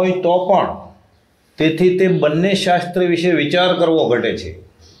 એમ હોય તો પણ તેથી તે બંને શાસ્ત્ર વિશે વિચાર કરવો ઘટે છે.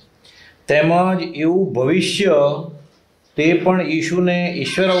 તેમજ એવું ભવિષ્ય તે પણ ઈશુને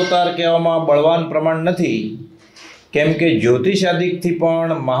ઈશ્વર અવતાર કહેવામાં બળવાન પ્રમાણ નથી, કેમ કે જ્યોતિષાદિકથી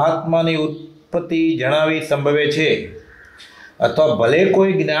પણ મહાત્માની ઉત્પત્તિ જણાવી સંભવે છે, અથવા ભલે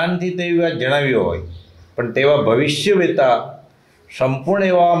કોઈ જ્ઞાનથી તેવી વાત જણાવી હોય, પણ તેવા ભવિષ્યવેતા સંપૂર્ણ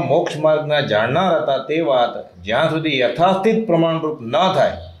એવા મોક્ષ માર્ગના જાણનાર હતા. તે વાત જ્યાં સુધી યથાસ્થિત પ્રમાણરૂપ ન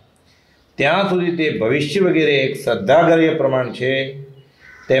થાય ત્યાં સુધી તે ભવિષ્ય વગેરે એક શ્રદ્ધાગ્રાહ્ય પ્રમાણ છે,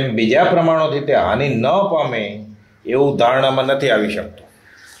 તેમ બીજા પ્રમાણોથી તે હાનિ ન પામે એવું ધારણામાં નથી આવી શકતું.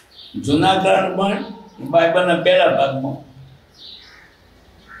 જૂના કરારમાં બાઇબલના પહેલા ભાગમાં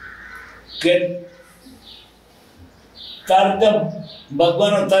કે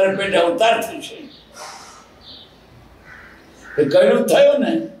ભગવાનનો તારે પેટે અવતાર થશે એ કયું થયું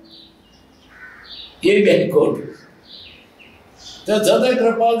ને એ બે ખોટું. તો છતાં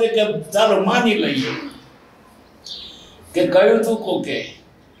કૃપા કે ચાલો માની લઈએ કે કયું તું કોકે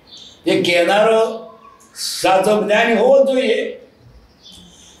એ કહેનારો સાચો જ્ઞાની હોવો જોઈએ,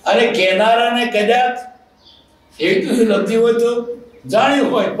 અને કહેનારાને કદાચ એટલું લખતી હોય તો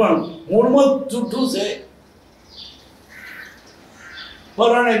જાણ્યું હોય પણ મૂળમાં જૂઠું છે.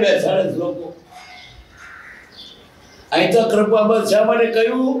 પરણે બેસાડે લોકો. અહીં તો કૃપા બસ શા માટે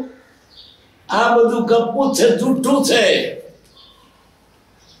કહ્યું? આ બધું ગપ્પું છે, જૂઠું છે.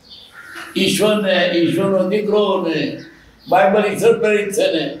 ઈશ્વરને, ઈશ્વરનો દીકરો ને બાઇબલ ઈશ્વર પ્રેરિત છે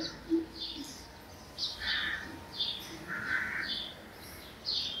ને,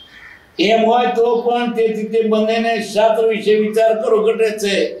 એમ હોય તો પણ તેથી તે બંનેને શાસ્ત્ર વિશે વિચાર કરો ઘટે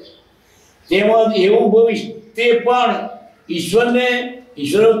છે. તેમજ એવું ભવિષ્ય તે પણ ઈશ્વરને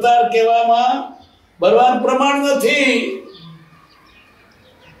ઈશ્વર અવતાર કહેવામાં બળવાન પ્રમાણ નથી,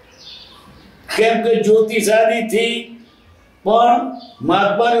 કેમ કે જ્યોતિષાદિથી પણ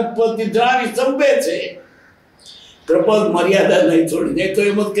મહાત્માની ઉત્પત્તિ જણાવી સંભવે છે. કૃપા મર્યાદા નહીં છોડી, નહીં તો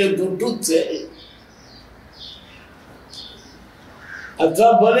એમ જ કે જૂઠું જ છે.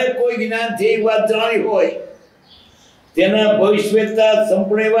 અથવા ભલે કોઈ જ્ઞાનથી એક વાત જાણી હોય, તેના ભવિષ્યવેતા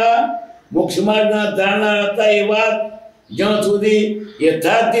સંપૂર્ણ એવા મોક્ષ માર્ગના ધારણા હતા. એ વાત જ્યાં સુધી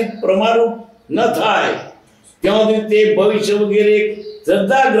યથાર્થિત પ્રમાણરૂપ ન થાય ત્યાં સુધી તે ભવિષ્ય વગેરે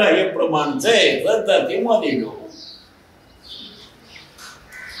શ્રદ્ધાગ્રાહ્ય પ્રમાણ છે. શ્રદ્ધાથી માની લો.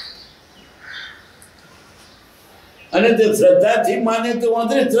 અને તે શ્રદ્ધાથી માને તો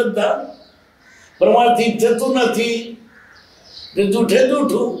વાંધે, શ્રદ્ધા પ્રમાણથી થતું નથી, તે જૂઠે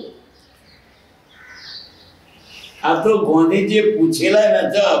જૂઠું. આ તો ગાંધીજીએ પૂછેલા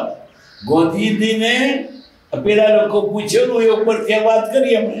ના જવાબ. ગાંધીજીને પેલા લોકો પૂછેલું એ ઉપર ત્યાં વાત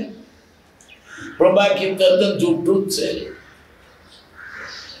કરી અમે, પણ બાકી તદ્દન જૂઠું જ છે.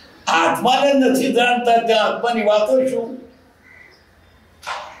 આત્માને નથી જાણતા ત્યાં આત્માની વાતો શું?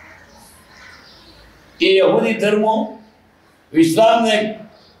 એ યહૂદી ધર્મો, ઇસ્લામ ને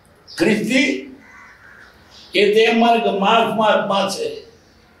ખ્રિસ્તી એ તે માર્ગ આત્મા છે,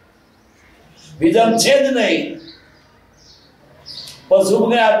 વિધમ છે જ નહીં. પશુ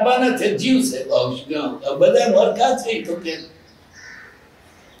આત્મા નથી, જીવ છે. બધા હરખા છે. તો કે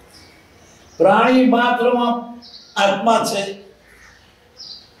પ્રાણી માત્રમાં આત્મા છે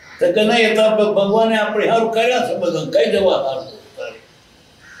તો કે નહીં, તો ભગવાને આપણે સારું કર્યા છે. બધા કઈ જવા સારું,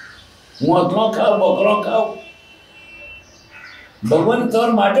 મોતનો ખાવ, બકરો ખાવ, ભગવાન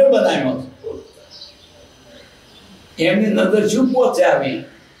તમારા માટે બનાવ્યો છે. એમની નજર શું પહોંચે આવી?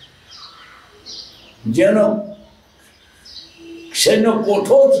 જેનો શરીરનો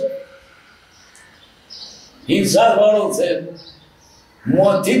કોઠો જ હિંસા વાળો છે,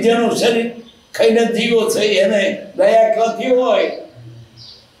 મોતથી જેનું શરીર ખાઈને જીવો છે, એને દયા ક્યાંથી હોય?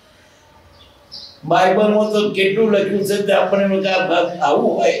 બાઇબલમાં તો કેટલું લખ્યું છે તે આપણે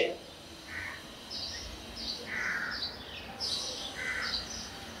આવું હોય.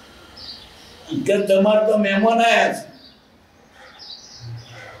 કે તમારે તો મહેમાન આવ્યા છે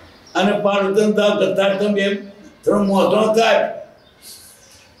અને પાડું તાર તમે થોડો મોથો થાય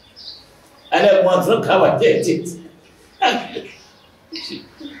અને મોથો ખાવા જાય છે.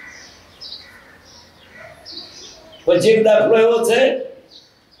 પછી એક દાખલો એવો છે,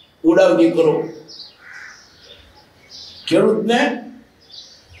 ઉડાવ દીકરો ખેડૂતને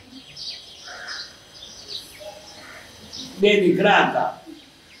બે દીકરા હતા,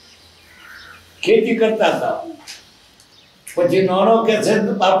 ખેતી કરતા હતા. પછી નાનો કે છે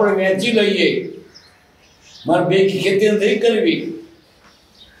આપણે વેચી લઈએ, મારે બે ખેતી નથી કરવી.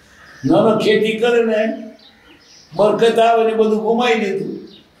 નાનો ખેતી કરે ને બરકત આવે ને બધું ગુમાવી દીધું.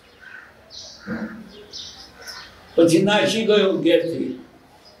 પછી નાસી ગયો ઘેરથી.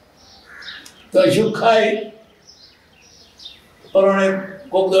 તો શું ખાય? પરણે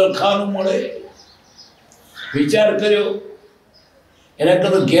કોક દર ખાવાનું મળે. વિચાર કર્યો એના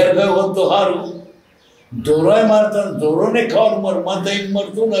કરતા ઘેર ગયો હોત તો સારું. ઢોરોય મારતા, ઢોરોને ખાવાનું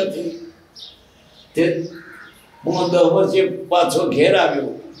મળતું નથી. તે 10 વર્ષે પાછો ઘેર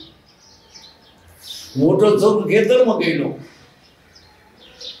આવ્યો. મોટો છોકરો ખેતરમાં ગયેલો.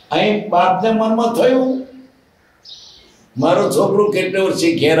 અહીં બાપને મનમાં થયું મારો છોકરો કેટલા વર્ષે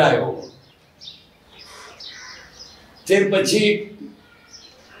ઘેર આવ્યો. તે પછી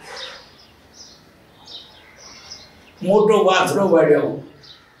મોટો વાછરો વાળ્યો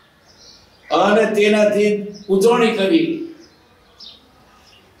અને તેનાથી ઉજવણી કરી.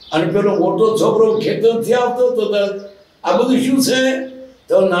 અને પેલો મોટો છોકરો ખેતરથી આવતો તો આ બધું શું છે?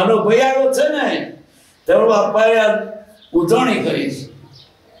 તો નાનો ભાઈ આવ્યો છે ને, તો બાપાએ ઉજવણી કરી છે.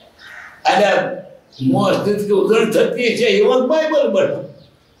 અને અસ્તિત્વ ઉજવણી થતી છે એવો જ બાઇબલ બનો.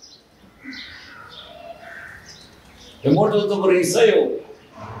 એ મોટો છોકરો ઈસાયો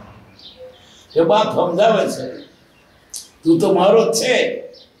એ બાપ સમજાવે છે તું તો મારો જ છે,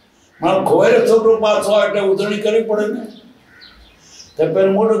 મારો ખોવાયેલો છોકરો પાછો આવે એટલે ઉજવણી કરવી પડે ને. તો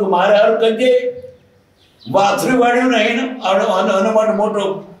પેલો મોટો કે મારે હાર કજે વાથરી વાળ્યું નહીં ને આના માટે મોટો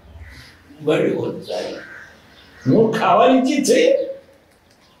વાળ્યું જાય. હું ખાવાની ચીજ છે,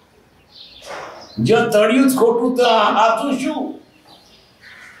 જો તળિયું જ ખોટું તો આતું શું?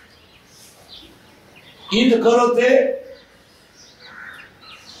 ઈદ કરો તે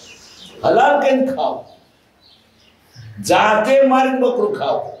હલાલ કેમ ખાઓ, જાતે મારી બકરું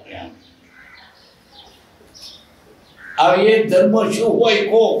ખાઓ. હવે એ ધર્મ શું હોય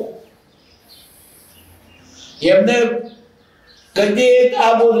કો? એમને કદી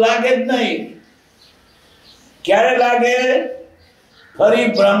આ બહુ લાગે જ નહીં. ક્યારે લાગે? ફરી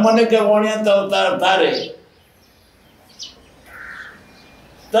બ્રાહ્મણ કે વણ્યા અવતાર તારે.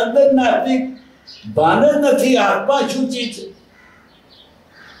 તદ્દન નાસ્તિક, ભાન જ નથી આત્મા શું ચીજ છે.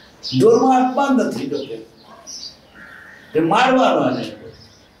 ઢોરમાં આત્મા નથી. લોકો મારવાનો ને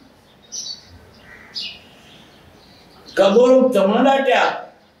કબોર તમને દાટ્યા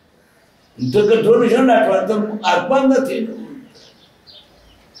તો કે ઢોર શું દાટવા? તો આત્મા નથી.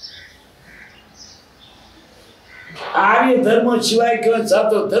 આર્ય ધર્મ સિવાય કેવો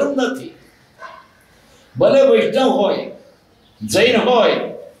સાચો ધર્મ નથી. ભલે વૈષ્ણવ હોય, જૈન હોય,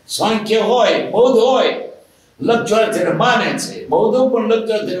 સાંખ્ય હોય, બૌદ્ધ હોય, લક્ષણાર્થીને માને છે. બૌદ્ધો પણ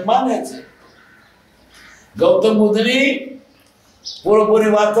લક્ષણાર્થીને માને છે. ગૌતમ બુદ્ધની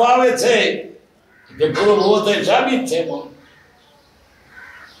પૂરેપૂરી વાતો આવે છે કે પૂરો હોવો તો સાબિત છે.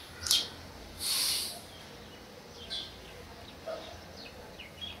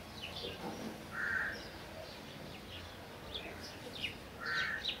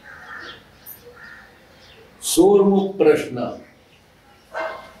 સોળમો પ્રશ્ન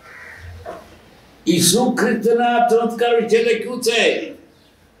ઈસુ ખ્રિસ્તના ચમત્કાર વિશે લખ્યું છે.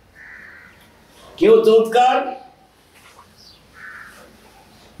 કેવો ચમત્કાર?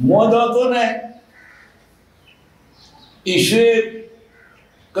 મોદ હતો ને, ઈશુએ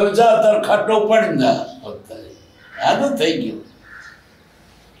કબજા તાર ખાટો પડી આ તો થઈ ગયું.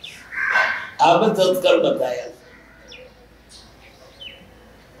 આ બધા ચમત્કાર બતાયા.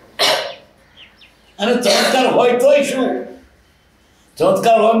 અને ચમત્કાર હોય તોય શું?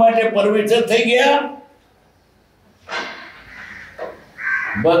 ચમત્કાર હોય માટે પરમેશ્વર થઈ ગયા.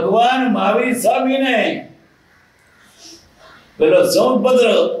 ભગવાન મહાવીર સ્વામીને પેલો સોમભદ્ર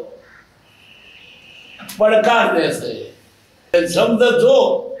પડકાર દેશે, શબ્દ જો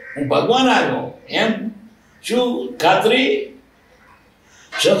હું ભગવાન આવ્યો એમ શું ખાતરી?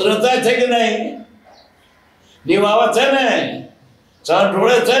 શત્રુતા છે કે નહીં? દીવાવા છે ને, ચાર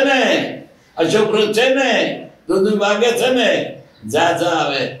ઢોળે છે ને, અશોક છે ને, દૂધ વાગે છે ને, જા જા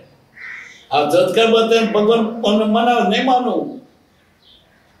આવે. આ ચમત્કાર બધા ભગવાન મનાવ નહીં માનું.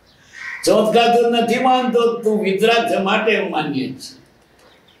 ચમત્કાર તો નથી માનતો તું વિતરાગ છે માટે માનીએ છીએ.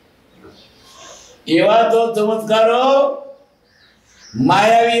 એવા તો ચમત્કારો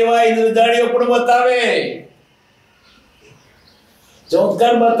માયાવી એવા ઇન્દ્રજાળીઓ પણ બતાવે.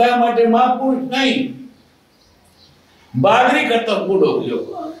 ચમત્કાર બતાવવા માટે મહાપુરુષ નહીં, બાગરી કરતો બુડો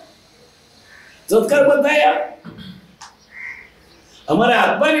ચમત્કાર બતાવ્યા. અમારે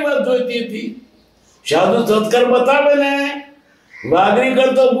આત્માની વાત જોઈતી હતી. સાધુ ચમત્કાર બતાવે ને, વાઘરી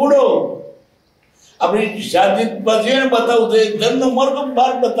કરતો બુડો આપણી શાદી બાજુને બતાવવું જોઈએ, ધર્મનો માર્ગ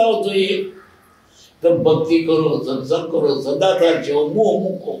માર્ગ બતાવવો જોઈએ. તો ભક્તિ કરો, સત્સંગ કરો, સદાચાર છે, મોહ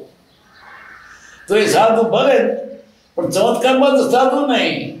મૂકો તો એ સાધુ ભલે, પણ ચમત્કારમાં તો સાધુ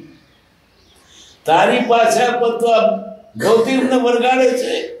નહીં. તારી પાસે ગૌતમને વરગાડે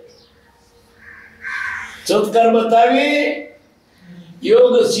છે, ચમત્કાર બતાવી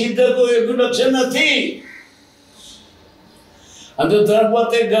યોગ સિદ્ધ કોઈ યોગ લક્ષણ નથી. અને જો ધર્મ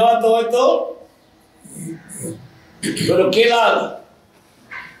પોતે ગવાતો હોય તો બોલો કેલાલ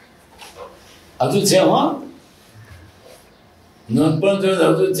હજુ છે, હા નાનપણ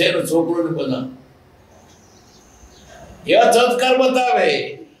હજુ છે ને છોકરો ને બધા એવા ચમત્કાર બતાવે,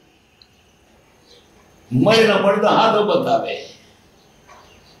 મળે ન મળે તો હાથો બતાવે,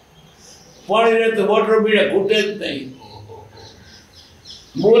 પાણી રહે તો વોટર પીડે ખૂટે જ નહીં,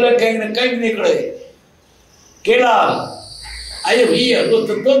 બોલે કઈક ને કઈક નીકળે. કેલાલ આજે ભાઈ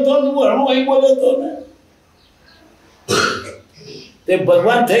અહીં બોલે તો ને તે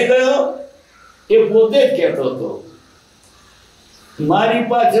ભગવાન થઈ ગયો. એ પોતે જ કહેતો હતો મારી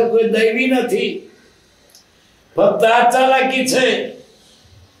પાસે કોઈ દૈવી નથી, ફક્ત આ ચાલાકી છે,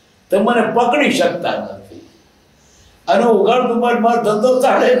 તો મને પકડી શકતા નથી. અને ઉઘાડ મારો ધંધો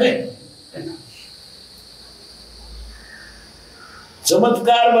ચાલે નહીં.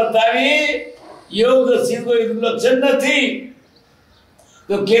 ચમત્કાર બતાવી યોગ સિદ્ધ કોઈ લક્ષણ નથી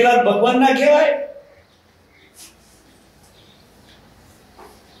તો કેલાલ ભગવાન ના કહેવાય?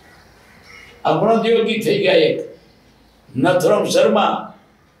 આપણો યોગી થઈ ગયા એક નથરામ શર્મા,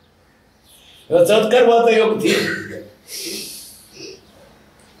 ચમત્કાર તો યોગ થી.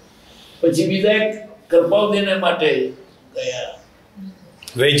 પછી બીજા એક કૃપાવદીને માટે ગયા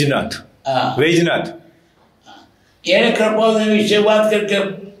વૈજનાથ. વૈજનાથ એને કૃપાવદી વિશે વાત કરી કે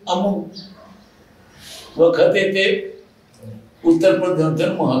અમુક વખતે તે ઉત્તર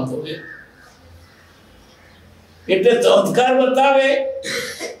પ્રદેશમાં હતો, એટલે ચમત્કાર બતાવે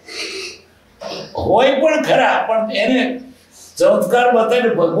હોય પણ ખરા, પણ એને ચમત્કાર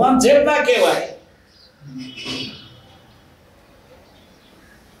બતાવીને ભગવાન છે ના કહેવાય.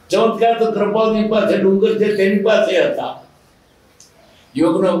 ચમત્કાર તો કૃપાની પાસે ડુંગર છે તેની પાસે હતા,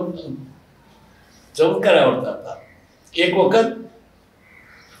 યોગનો ચમત્કાર આવડતા હતા. એક વખત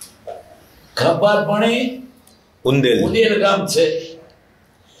ખપારપણી ઉંદેલ ગામ છે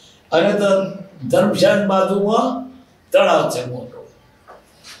અને તો ધર્મશાળ બાજુમાં તળાવ છે મોટો.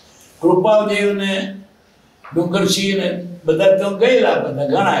 કૃપાદેવ ને ડુંગરસિંહ ને બધા તો ગયેલા,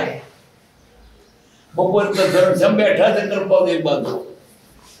 બધા ઘણા. બપોર તો ધર્મશાળ બેઠા છે કૃપાદેવ બાજુ,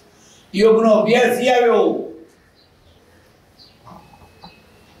 યોગનો અભ્યાસ આવ્યો.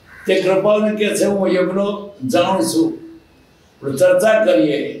 તે કૃપાને કે છે હું યોગનો જાણું છું, ચર્ચા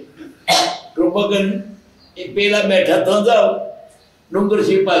કરીએ. કૃપાગન એ પેલા બેઠા તો જાઓ,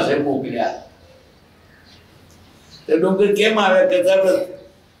 ડુંગરસિંહ પાસે મોકલ્યા. તો ડુંગર કેમ આવે કે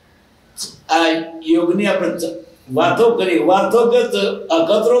આ યોગની આપણે વાતો કરી, વાતો કે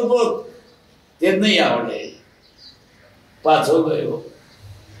અકતરો તો તે જ નહીં આવડે. પાછો ગયો.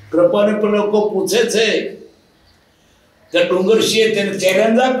 કૃપાને પણ લોકો પૂછે છે કે ડુંગરસિંહે તેને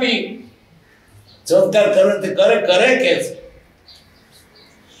ચેલેન્જ આપી ચમત્કાર કરે તે કરે કે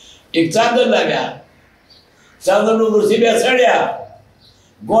એક ચાદર લાવ્યા, ચાદર ડુંગરસિંહ બેસાડ્યા,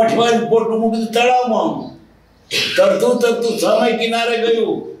 ગોઠવાય પોટલું મૂકી તળાવમાં. તરતું સમય કિનારે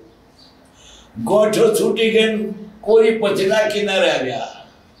ગયું, ગોઠો છૂટી ગઈ, કોરી પછીના કિનારે આવ્યા.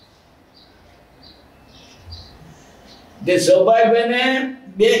 તે સૌભાઈબેને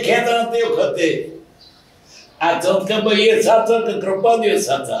બે ખેતર તે વખતે આ ચમત્કાર ભાઈ એ સાચો કે કૃપાદેવ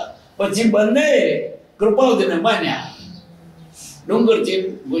સાચા, પછી બંને કૃપાદેવને માન્યા. ડુંગરજી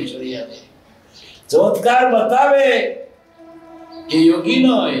ગોચરિયાને ચમત્કાર બતાવે એ યોગી ન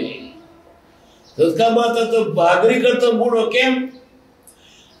હોય. ચમત્કાર બતાવે તો ભાગરી કરતો મૂળો કેમ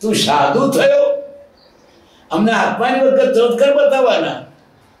તું સાધુ થયો? અમને આત્માની વખત ચમત્કાર બતાવવાના,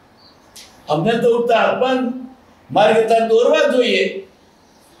 અમને તો આત્મા મારે કરતા દોરવા જોઈએ.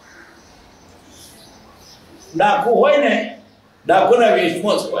 ડાકુ હોય ને, ડાકુના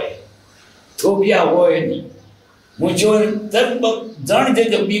વેશમાં જ હોય, થોબિયા હોય નહીં, મૂછો જાણી છે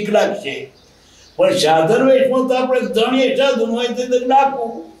કે બીક લાગશે, પણ સાધન વેશમાં તો આપણે જાણીએ સાધુ હોય તો ડાકુ.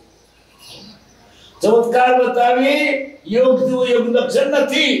 ચમત્કાર બતાવી યોગ યોગ લક્ષણ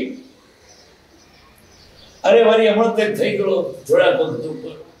નથી. અરે વારી હમણાં તે થઈ ગયો થોડાક વખત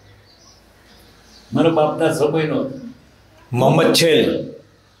ઉપર મારા બાપના સમયનો મોહમ્મદ છેલ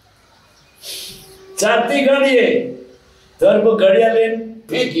ચારતી ઘડીએ તરફ ઘડિયા લઈને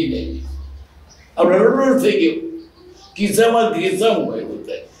ફેંકી દે. આપણે રડું થઈ ગયું, કિસ્સામાં હોય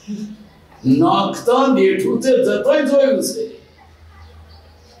બધા નાખતા દેઠું તે જતોય જોયું છે.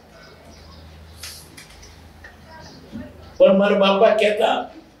 પણ મારા બાપા કહેતા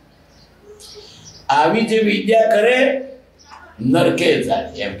આવી જે વિદ્યા કરે નરકે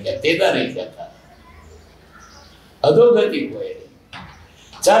જાય એમ કે તેના નહીં કહેતા, અધોગતિ હોય.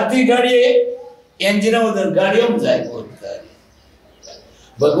 ચાલતી ગાડીએ એન્જિન વગર ગાડીઓમાં જાય બોલતા.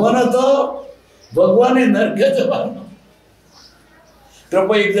 ભગવાન તો ભગવાને નરકે જવાનું.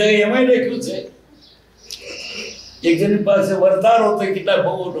 કૃપા એક જગ્યાએ એમાં લખ્યું છે, એક જણની પાસે વરદાર હતો કેટલા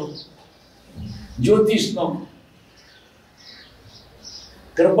ભવોનો જ્યોતિષનો.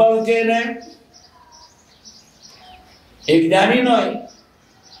 કૃપા કે ને એક જ્ઞાની નો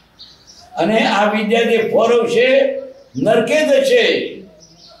અને આ વિદ્યા જે ફોરવશે નરકે જશે.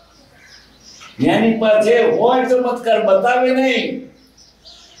 જ્ઞાની પાસે હોય ચમત્કાર બતાવે નહીં,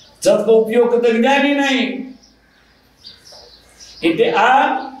 સદકો ઉપયોગ કરતો જ્ઞાની નહીં. એટલે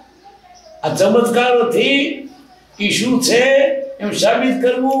આ ચમત્કારોથી ઈશુ છે એમ સાબિત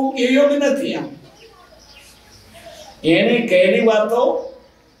કરવું એ યોગ્ય નથી. એમ એની કહેલી વાતો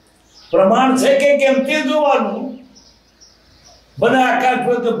પ્રમાણ છે કે કેમ તે જોવાનું. બધા આકાશ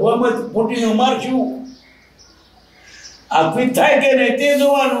પર તો ભોમત ફૂટીને મારશું, આ થાય કે નહીં તે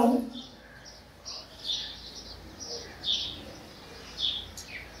જોવાનું.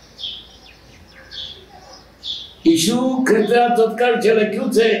 ઈશુ ખ્રિસ્તના તત્કાળ છે લખ્યું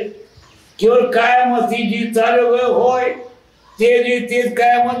છે, કેવળ કાયમથી જે ચાલ્યો ગયો હોય તે જ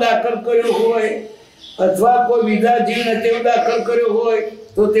કાયમ દાખલ કર્યો હોય, અથવા કોઈ વિધા જીવને તે દાખલ કર્યો હોય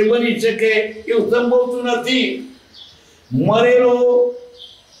તો તે બની શકે એવું સંભવતું નથી. મરેલો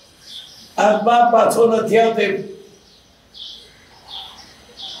આત્મા પાછો નથી આવતો.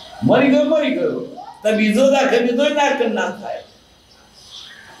 મરી ગયો તો બીજો દાખલ ના થાય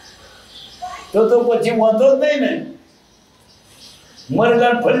તો પછી વાંધો જ નહીં ને.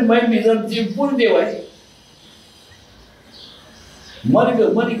 મરેલા ફરી બીજો જીવ પૂરી દેવાય. મરી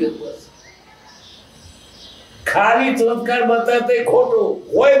ગયો બસ. ખાલી ચમત્કાર બતાવતો ખોટું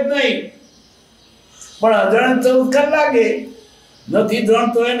હોય જ નહીં, પણ અજાણ ચમત્કાર લાગે. નથી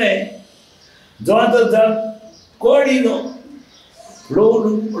જાણતો એને જાણતો કોડીનો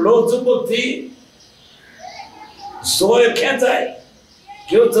લો ચુંબકથી સોય ખેંચાય.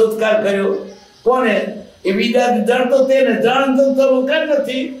 કેવો ચમત્કાર કર્યો કોને? એ બીજા જાણતો તેને જાણતો ચમત્કાર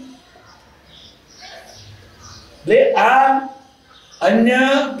નથી. એટલે આ અન્ય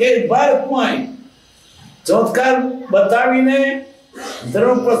કે ભારતમાં ચમત્કાર બતાવીને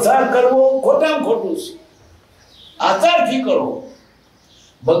ધર્મ પ્રસાર કરવો ખોટામાં ખોટું છે. આચારથી કરો.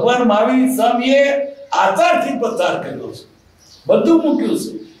 ભગવાન મહાવીર સ્વામીએ આચારથી પ્રચાર કર્યો છે, બધું મૂક્યું છે,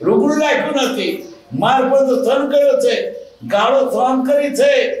 રૂબરૂ રાખ્યું નથી. માર પર તો સહન કર્યો છે, ગાળો સહન કરી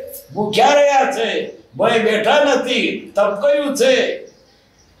છે, ભૂખ્યા રહ્યા છે, ભય બેઠા નથી, તપ કર્યું છે,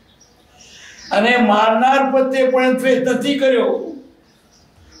 અને મારનાર પ્રત્યે પણ દ્વેષ નથી કર્યો.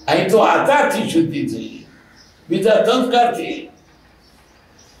 અહીં તો આચારથી શુદ્ધિ થઈ, બીજા ચમત્કારથી.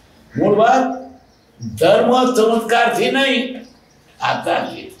 મૂળ વાત ધર્મ ચમત્કારથી નહીં,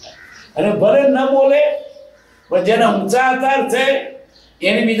 આચારથી. અને ભલે ન બોલે પણ જેના ઊંચા આચાર છે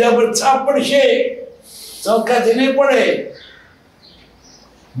એની બીજા પર છાપ પડશે, ચમત્કારથી નહીં પડે.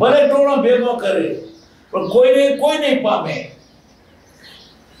 ભલે ટોળો ભેગો કરે પણ કોઈ નહીં પામે.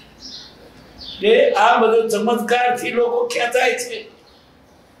 એ આ બધો ચમત્કારથી લોકો ખેંચાય છે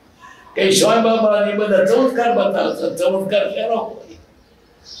કે સ્વામી બાબા ને બધા ચમત્કાર બતાવશે. ચમત્કાર શેનો હોય?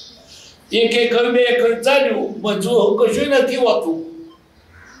 એક કહ્યું, બે કહ્યું, ચાલ્યું, બધું કશું નથી હોતું.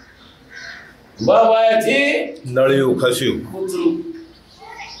 બાબાથી નળિયું ખસ્યું, કૂતરું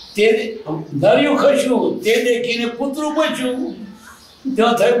તે નળિયું ખસ્યું, તે દેખીને કૂતરું બચ્યું.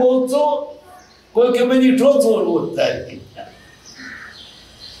 ત્યાં થઈ બહુ તો કોઈ કે બધી ઠોચો રોજ થાય.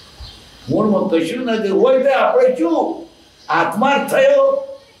 મૂળમાં કશું નથી હોય તો આપણે શું આત્મા થયો?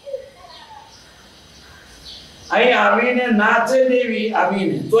 અહીં આવીને નાચે દેવી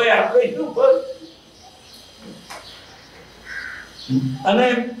આવીને તોય આપણે શું ફરક? અને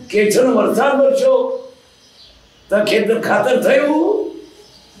કેછણ વરસાદ વરસ્યો તો ખેતર ખાતર થયું,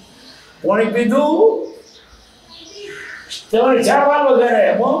 પાણી પીધું, તમારે ચાવા વગેરે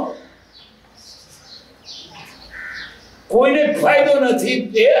એમાં કોઈને ફાયદો નથી.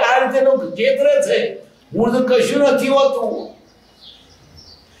 એ આ રીતે ખેતર છે, મૂળ તો કશું નથી હોતું.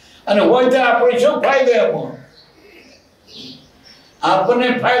 અને હોય તો આપણે શું ફાયદો? એમાં આપણને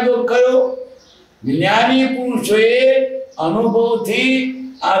ફાયદો કયો? જ્ઞાની પુરુષોએ અનુભવથી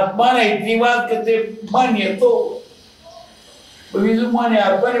આત્માને એટલી વાત કે તે માન્ય તો બીજું માન્ય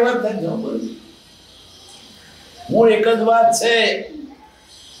આત્માની વાત નથી. મૂળ એક જ વાત છે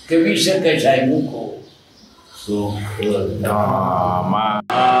કે વિશે કશાય મૂકો.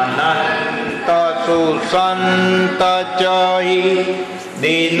 અનંત સુસંત ચહી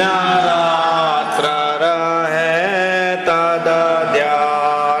દિન રાત્ર રહે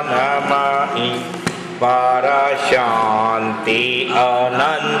ઈશ્વર શાંતિ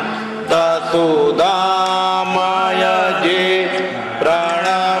અનંત સુદામય જે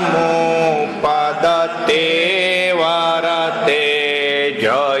પ્રણમો પદતે વરતે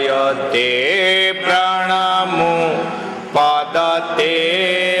જયતે પ્રણમો પદતે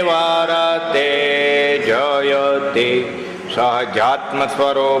વરતે જયતે સહજાત્મ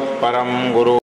સ્વરૂપ પરમ ગુરુ